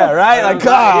 Yeah, right? Like,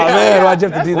 man, why'd you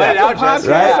have to do that?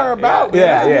 Podcasts are about.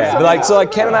 Yeah. But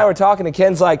like Ken and I were talking, and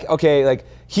Ken's like, okay, like,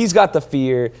 he's got the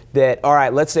fear that, all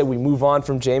right, let's say we move on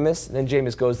from Jameis, and then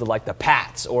Jameis goes to like the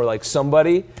Pats or like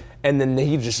somebody, and then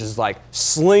he just is like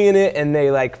slinging it, and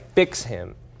they like fix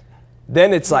him.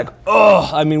 Then it's like,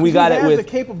 I mean, we got it with. He has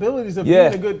the capabilities of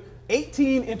being a good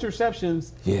 18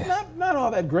 interceptions. Yeah. Not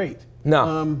all that great.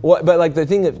 No. But like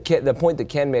the point that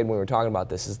Ken made when we were talking about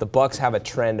this is the Bucks have a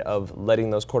trend of letting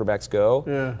those quarterbacks go,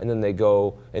 and then they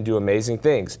go and do amazing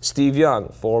things. Steve Young,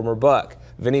 former Buck.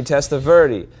 Vinny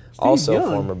Testaverde, also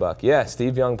former Buck. Yeah,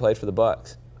 Steve Young played for the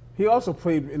Bucks. He also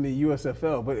played in the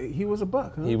USFL, but he was a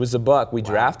Buck, huh? He was a Buck. We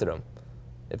drafted him.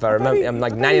 If I remember, I'm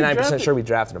like 99% sure we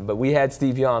drafted him. But we had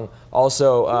Steve Young.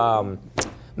 Also,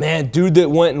 dude that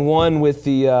went and won with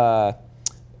the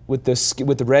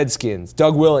Redskins.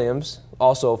 Doug Williams,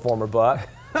 also a former Buck.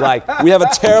 Like, we have a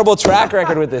terrible track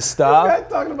record with this stuff.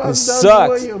 Talking about it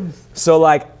sucks. Williams. So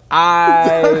like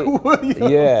Doug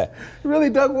Williams. Yeah. Really,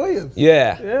 Doug Williams.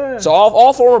 Yeah. So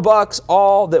all former Bucks,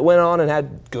 all that went on and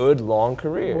had good long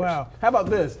careers. Wow. How about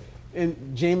this? In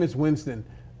Jameis Winston.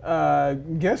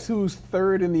 Guess who's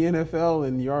third in the NFL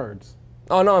in yards?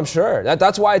 Oh, no, I'm sure.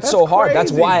 That's why it's so hard.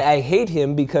 That's why I hate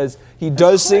him, because he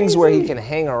does things where he can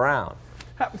hang around.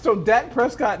 So Dak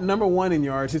Prescott, number 1 in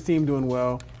yards, his team doing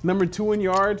well. Number 2 in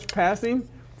yards passing,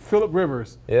 Phillip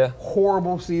Rivers. Yeah.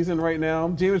 Horrible season right now.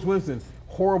 Jameis Winston,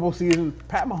 horrible season.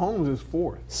 Pat Mahomes is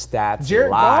 4th. Stats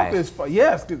Jared lie. Goff is,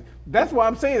 yes, that's what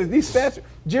I'm saying. Is these stats,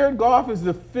 Jared Goff is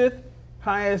the 5th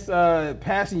highest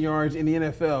passing yards in the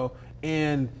NFL,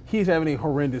 and he's having a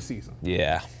horrendous season.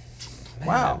 Yeah.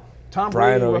 Wow. Tom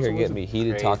Brian Brady, over Russell here getting Wilson. me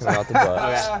heated talking about the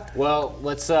Bucks. Okay. Well,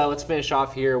 let's finish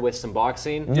off here with some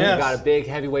boxing. Yes. We've got a big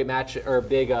heavyweight match, or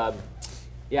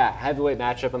heavyweight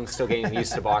matchup. I'm still getting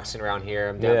used to boxing around here.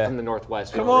 I'm down from the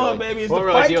Northwest. Come on, baby. It's the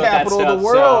fight capital of the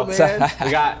world, man. We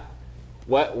got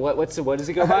what does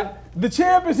he go by? The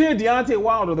champ is here, Deontay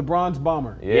Wilder, the Bronze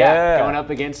Bomber. Yeah, going up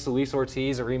against Luis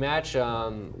Ortiz, a rematch.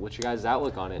 What's your guys'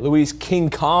 outlook on it? Luis King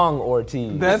Kong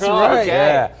Ortiz. That's right. Okay.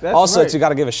 Yeah. That's also, right. you got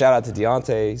to give a shout out to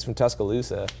Deontay. He's from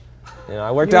Tuscaloosa. You know,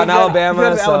 I worked out in Alabama. He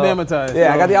has Alabama ties.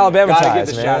 Yeah, I got the Alabama Gotta ties,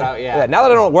 give the man. shout out, yeah. Now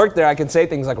that I don't work there, I can say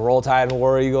things like Roll Tide and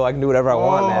War Eagle. I can do whatever I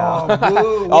want now.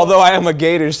 Boo. Although I am a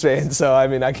Gators fan, so I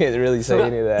mean, I can't really say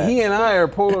any of that. He and I are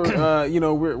polar,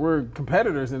 we're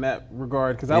competitors in that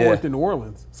regard, because I worked in New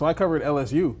Orleans, so I covered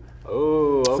LSU.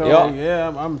 Oh, okay.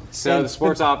 So, So the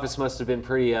sports office must have been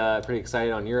pretty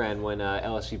excited on your end when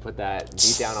LSU put that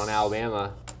beat down on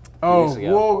Alabama. Oh,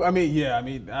 well,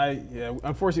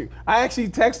 unfortunately, I actually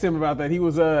texted him about that. He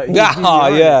was, I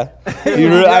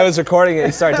was recording it.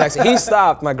 He started texting. He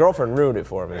stopped. My girlfriend ruined it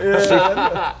for me.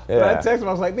 Yeah. I texted him.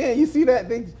 I was like, man, you see that?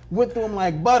 They went through him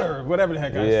like butter, whatever the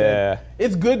heck I said.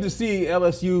 It's good to see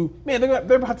LSU. Man,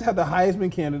 they're about to have the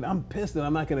Heisman candidate. I'm pissed that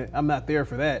I'm not there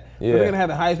for that. Yeah. But they're gonna have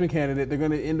the Heisman candidate. They're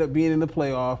gonna end up being in the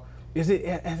playoff. Isn't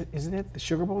it the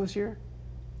Sugar Bowl this year?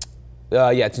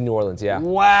 Yeah, it's in New Orleans. Yeah.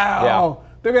 Wow. Yeah.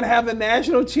 They're going to have the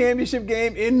national championship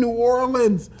game in New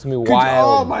Orleans. It's going to be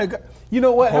wild. Oh, my God. You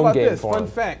know what? How about this? Fun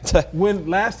fact. When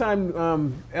last time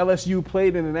LSU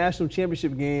played in the national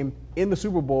championship game in the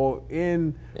Super Bowl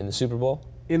in the Super Bowl?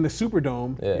 In the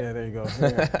Superdome. Yeah, there you go.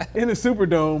 Yeah. In the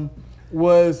Superdome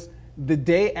was the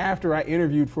day after I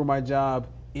interviewed for my job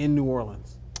in New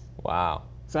Orleans. Wow.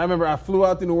 So I remember I flew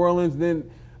out to New Orleans,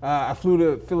 then I flew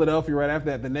to Philadelphia right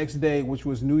after that. The next day, which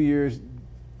was New Year's,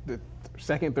 the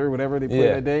second, third, whatever they played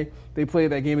that day, they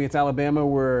played that game against Alabama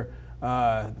where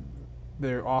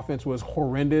their offense was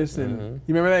horrendous. And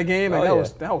you remember that game?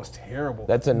 Like, that was terrible.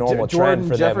 That's a normal trend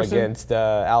for them against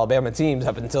Alabama teams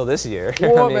up until this year.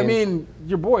 Well, I mean,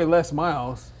 your boy Les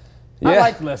Miles. I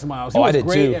liked Les Miles. He was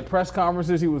great at press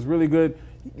conferences. He was really good.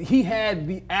 He had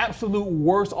the absolute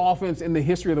worst offense in the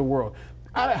history of the world.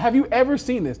 Have you ever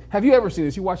seen this?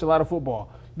 You watch a lot of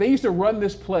football. They used to run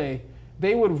this play.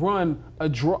 They would run a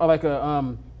draw, like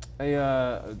not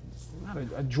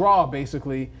a draw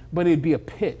basically, but it'd be a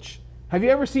pitch. Have you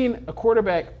ever seen a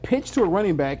quarterback pitch to a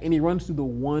running back and he runs through the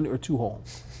 1 or 2 hole?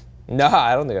 No,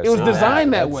 I don't think I've seen that. It was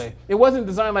designed that way. It wasn't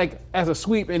designed like as a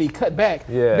sweep and he cut back.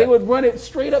 Yeah. They would run it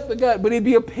straight up the gut, but it'd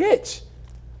be a pitch.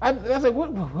 I was like, what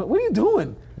are you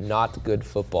doing? Not good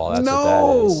football. That's what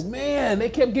that is. No, man. They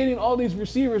kept getting all these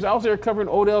receivers. I was there covering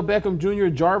Odell Beckham Jr.,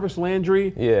 Jarvis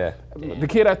Landry. Yeah. The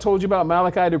kid I told you about,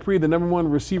 Malachi Dupree, the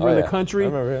 #1 receiver in the country. I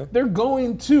remember him. They're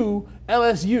going to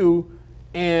LSU,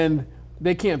 and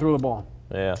they can't throw the ball.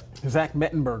 Yeah. Zach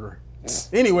Mettenberger.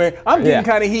 Anyway, I'm getting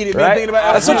kind of heated, man, thinking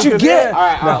about LSU. That's what you get. All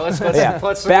right, let's go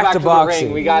back to the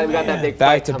ring. We got that big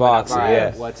fight coming up. All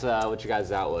right, what's your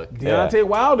guys' outlook? Deontay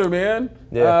Wilder, man.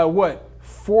 Yeah.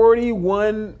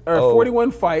 41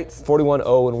 fights.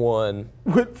 41-0-1.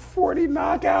 With 40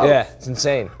 knockouts. Yeah, it's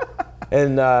insane.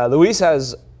 And Luis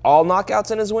has all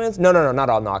knockouts in his wins? No, not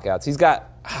all knockouts. He's got,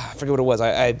 I forget what it was.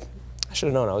 I should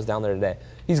have known. I was down there today.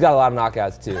 He's got a lot of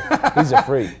knockouts too. He's a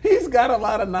freak. He's got a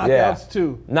lot of knockouts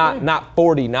too. Not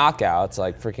 40 knockouts,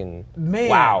 like freaking,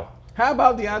 wow. How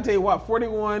about Deontay Wilder,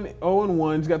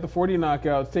 41-0-1. He's got the 40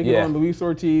 knockouts, taking on Luis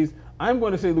Ortiz. I'm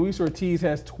going to say Luis Ortiz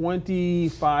has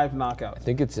 25 knockouts. I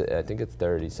think it's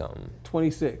 30 something.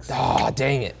 26. Oh,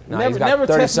 dang it! No, never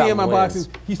test me in my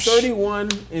boxing. He's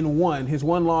 31-1. His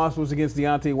one loss was against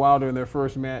Deontay Wilder in their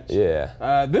first match.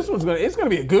 Yeah. This one's it's gonna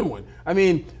be a good one. I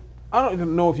mean, I don't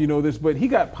even know if you know this, but he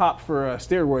got popped for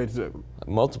steroids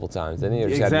multiple times. Didn't he? Or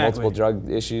just had multiple drug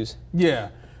issues. Yeah.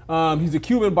 He's a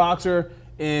Cuban boxer,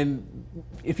 and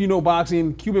if you know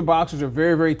boxing, Cuban boxers are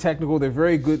very, very technical. They're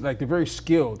very good. Like, they're very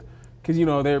skilled. Because,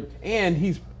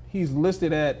 he's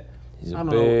listed at, he's a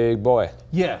big boy.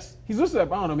 Yes. He's listed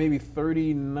at, I don't know, maybe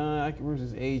 39. Where's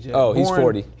his age at? Oh, he's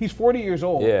 40. He's 40 years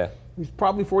old. Yeah. He's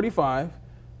probably 45.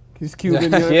 He's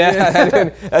Cuban.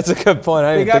 That's a good point.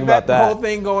 I didn't think about that. They got that whole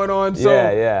thing going on. So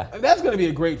that's going to be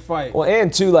a great fight. Well,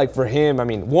 and two, like for him, I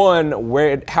mean, one,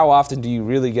 how often do you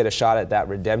really get a shot at that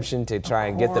redemption to try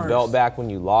and get the belt back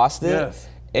when you lost it? Yes.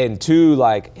 And two,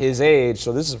 like his age,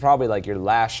 so this is probably like your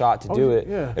last shot to do it.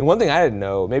 Yeah. And one thing I didn't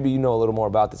know, maybe you know a little more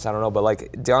about this, I don't know, but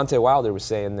like Deontay Wilder was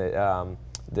saying that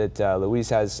Luis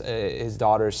has his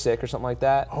daughter sick or something like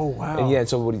that. Oh, wow. And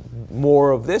so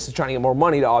more of this is trying to get more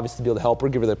money to obviously be able to help her,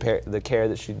 give her the care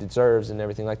that she deserves and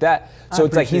everything like that. So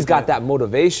it's like he's got that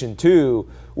motivation too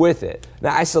with it.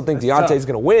 Now I still think Deontay's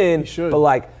going to win, but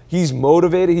like he's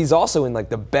motivated. He's also in like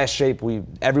the best shape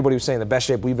everybody was saying the best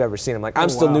shape we've ever seen him. Like I'm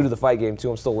still new to the fight game too.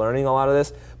 I'm still learning a lot of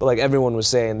this, but like everyone was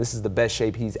saying this is the best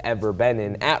shape he's ever been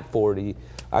in at 40.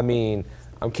 I mean,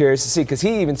 I'm curious to see, because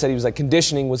he even said he was like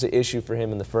conditioning was an issue for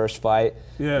him in the first fight.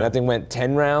 Yeah. And I think went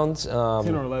 10 rounds. 10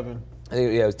 or 11. Yeah,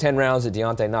 it was 10 rounds that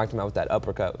Deontay knocked him out with that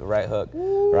uppercut, the right hook,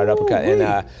 right uppercut.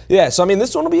 And so I mean,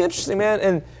 this one will be interesting, man.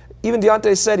 And even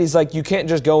Deontay said he's like, you can't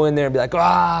just go in there and be like,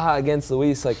 against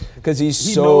Luis, like, because he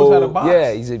knows how to box.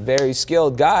 Yeah, he's a very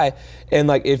skilled guy. And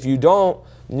like, if you don't,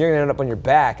 you're gonna end up on your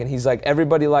back. And he's like,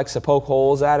 everybody likes to poke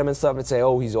holes at him and stuff and say,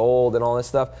 oh, he's old and all this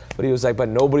stuff. But he was like, but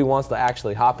nobody wants to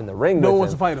actually hop in the ring with him. No one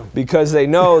wants to fight him. Because they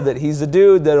know that he's the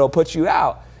dude that'll put you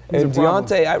out. And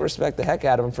Deontay, I respect the heck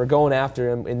out of him for going after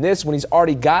him in this when he's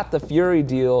already got the Fury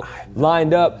deal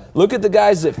lined up. Look at the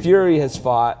guys that Fury has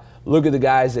fought. look at the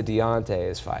guys that Deontay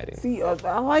is fighting. See,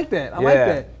 I like that. I like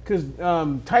that because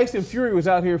Tyson Fury was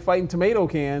out here fighting tomato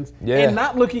cans and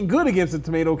not looking good against the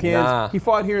tomato cans. Nah. He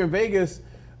fought here in Vegas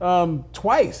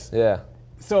twice. Yeah.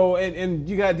 So, and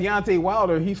you got Deontay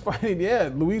Wilder. He's fighting,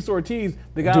 Luis Ortiz,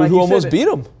 the guy Dude like who you almost said, beat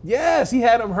him. Yes, he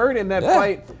had him hurt in that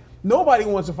fight. Nobody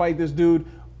wants to fight this dude.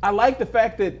 I like the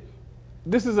fact that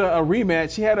this is a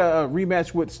rematch. He had a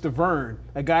rematch with Stavern,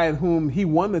 a guy whom he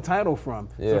won the title from.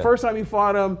 So the first time he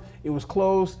fought him, it was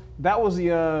close. That was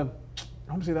the, I'm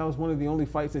gonna say that was one of the only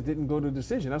fights that didn't go to a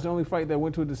decision. That's the only fight that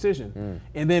went to a decision.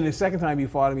 And then the second time he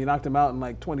fought him, he knocked him out in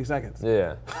like 20 seconds.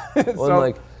 Yeah.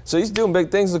 So he's doing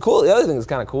big things. The other thing that's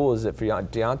kind of cool is that for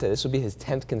Deontay, this would be his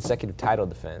 10th consecutive title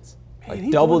defense. Man,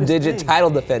 like double-digit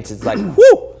title defenses. Like,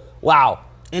 whoo, wow.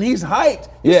 And he's hyped.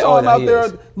 You saw him out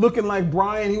there looking like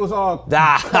Brian. He was all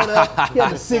cut up. He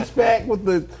had the six-pack with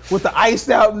the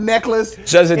iced-out necklace.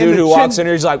 Says the dude who walks in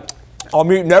here, he's like, I'm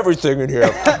eating everything in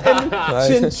here.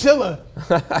 Chinchilla.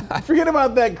 Forget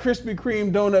about that Krispy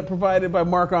Kreme donut provided by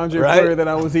Marc-Andre Fleury that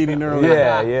I was eating earlier.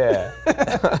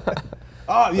 Yeah.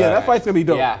 Oh, yeah, that fight's going to be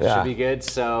dope. Yeah, should be good.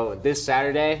 So this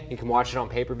Saturday, you can watch it on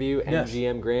pay-per-view,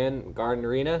 MGM Grand Garden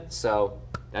Arena. So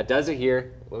that does it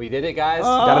here. We did it, guys.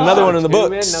 Got another one in the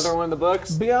books. Another one in the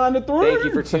books. Beyond the 3. Thank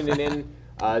you for tuning in.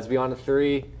 It's Beyond the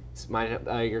 3. It's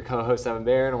your co-host, Evan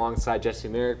Baron, alongside Jesse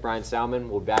Merrick, Bryan Salmond.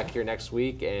 We'll be back here next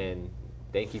week, and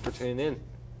thank you for tuning in.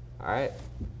 All right.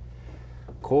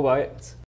 Cool, bye.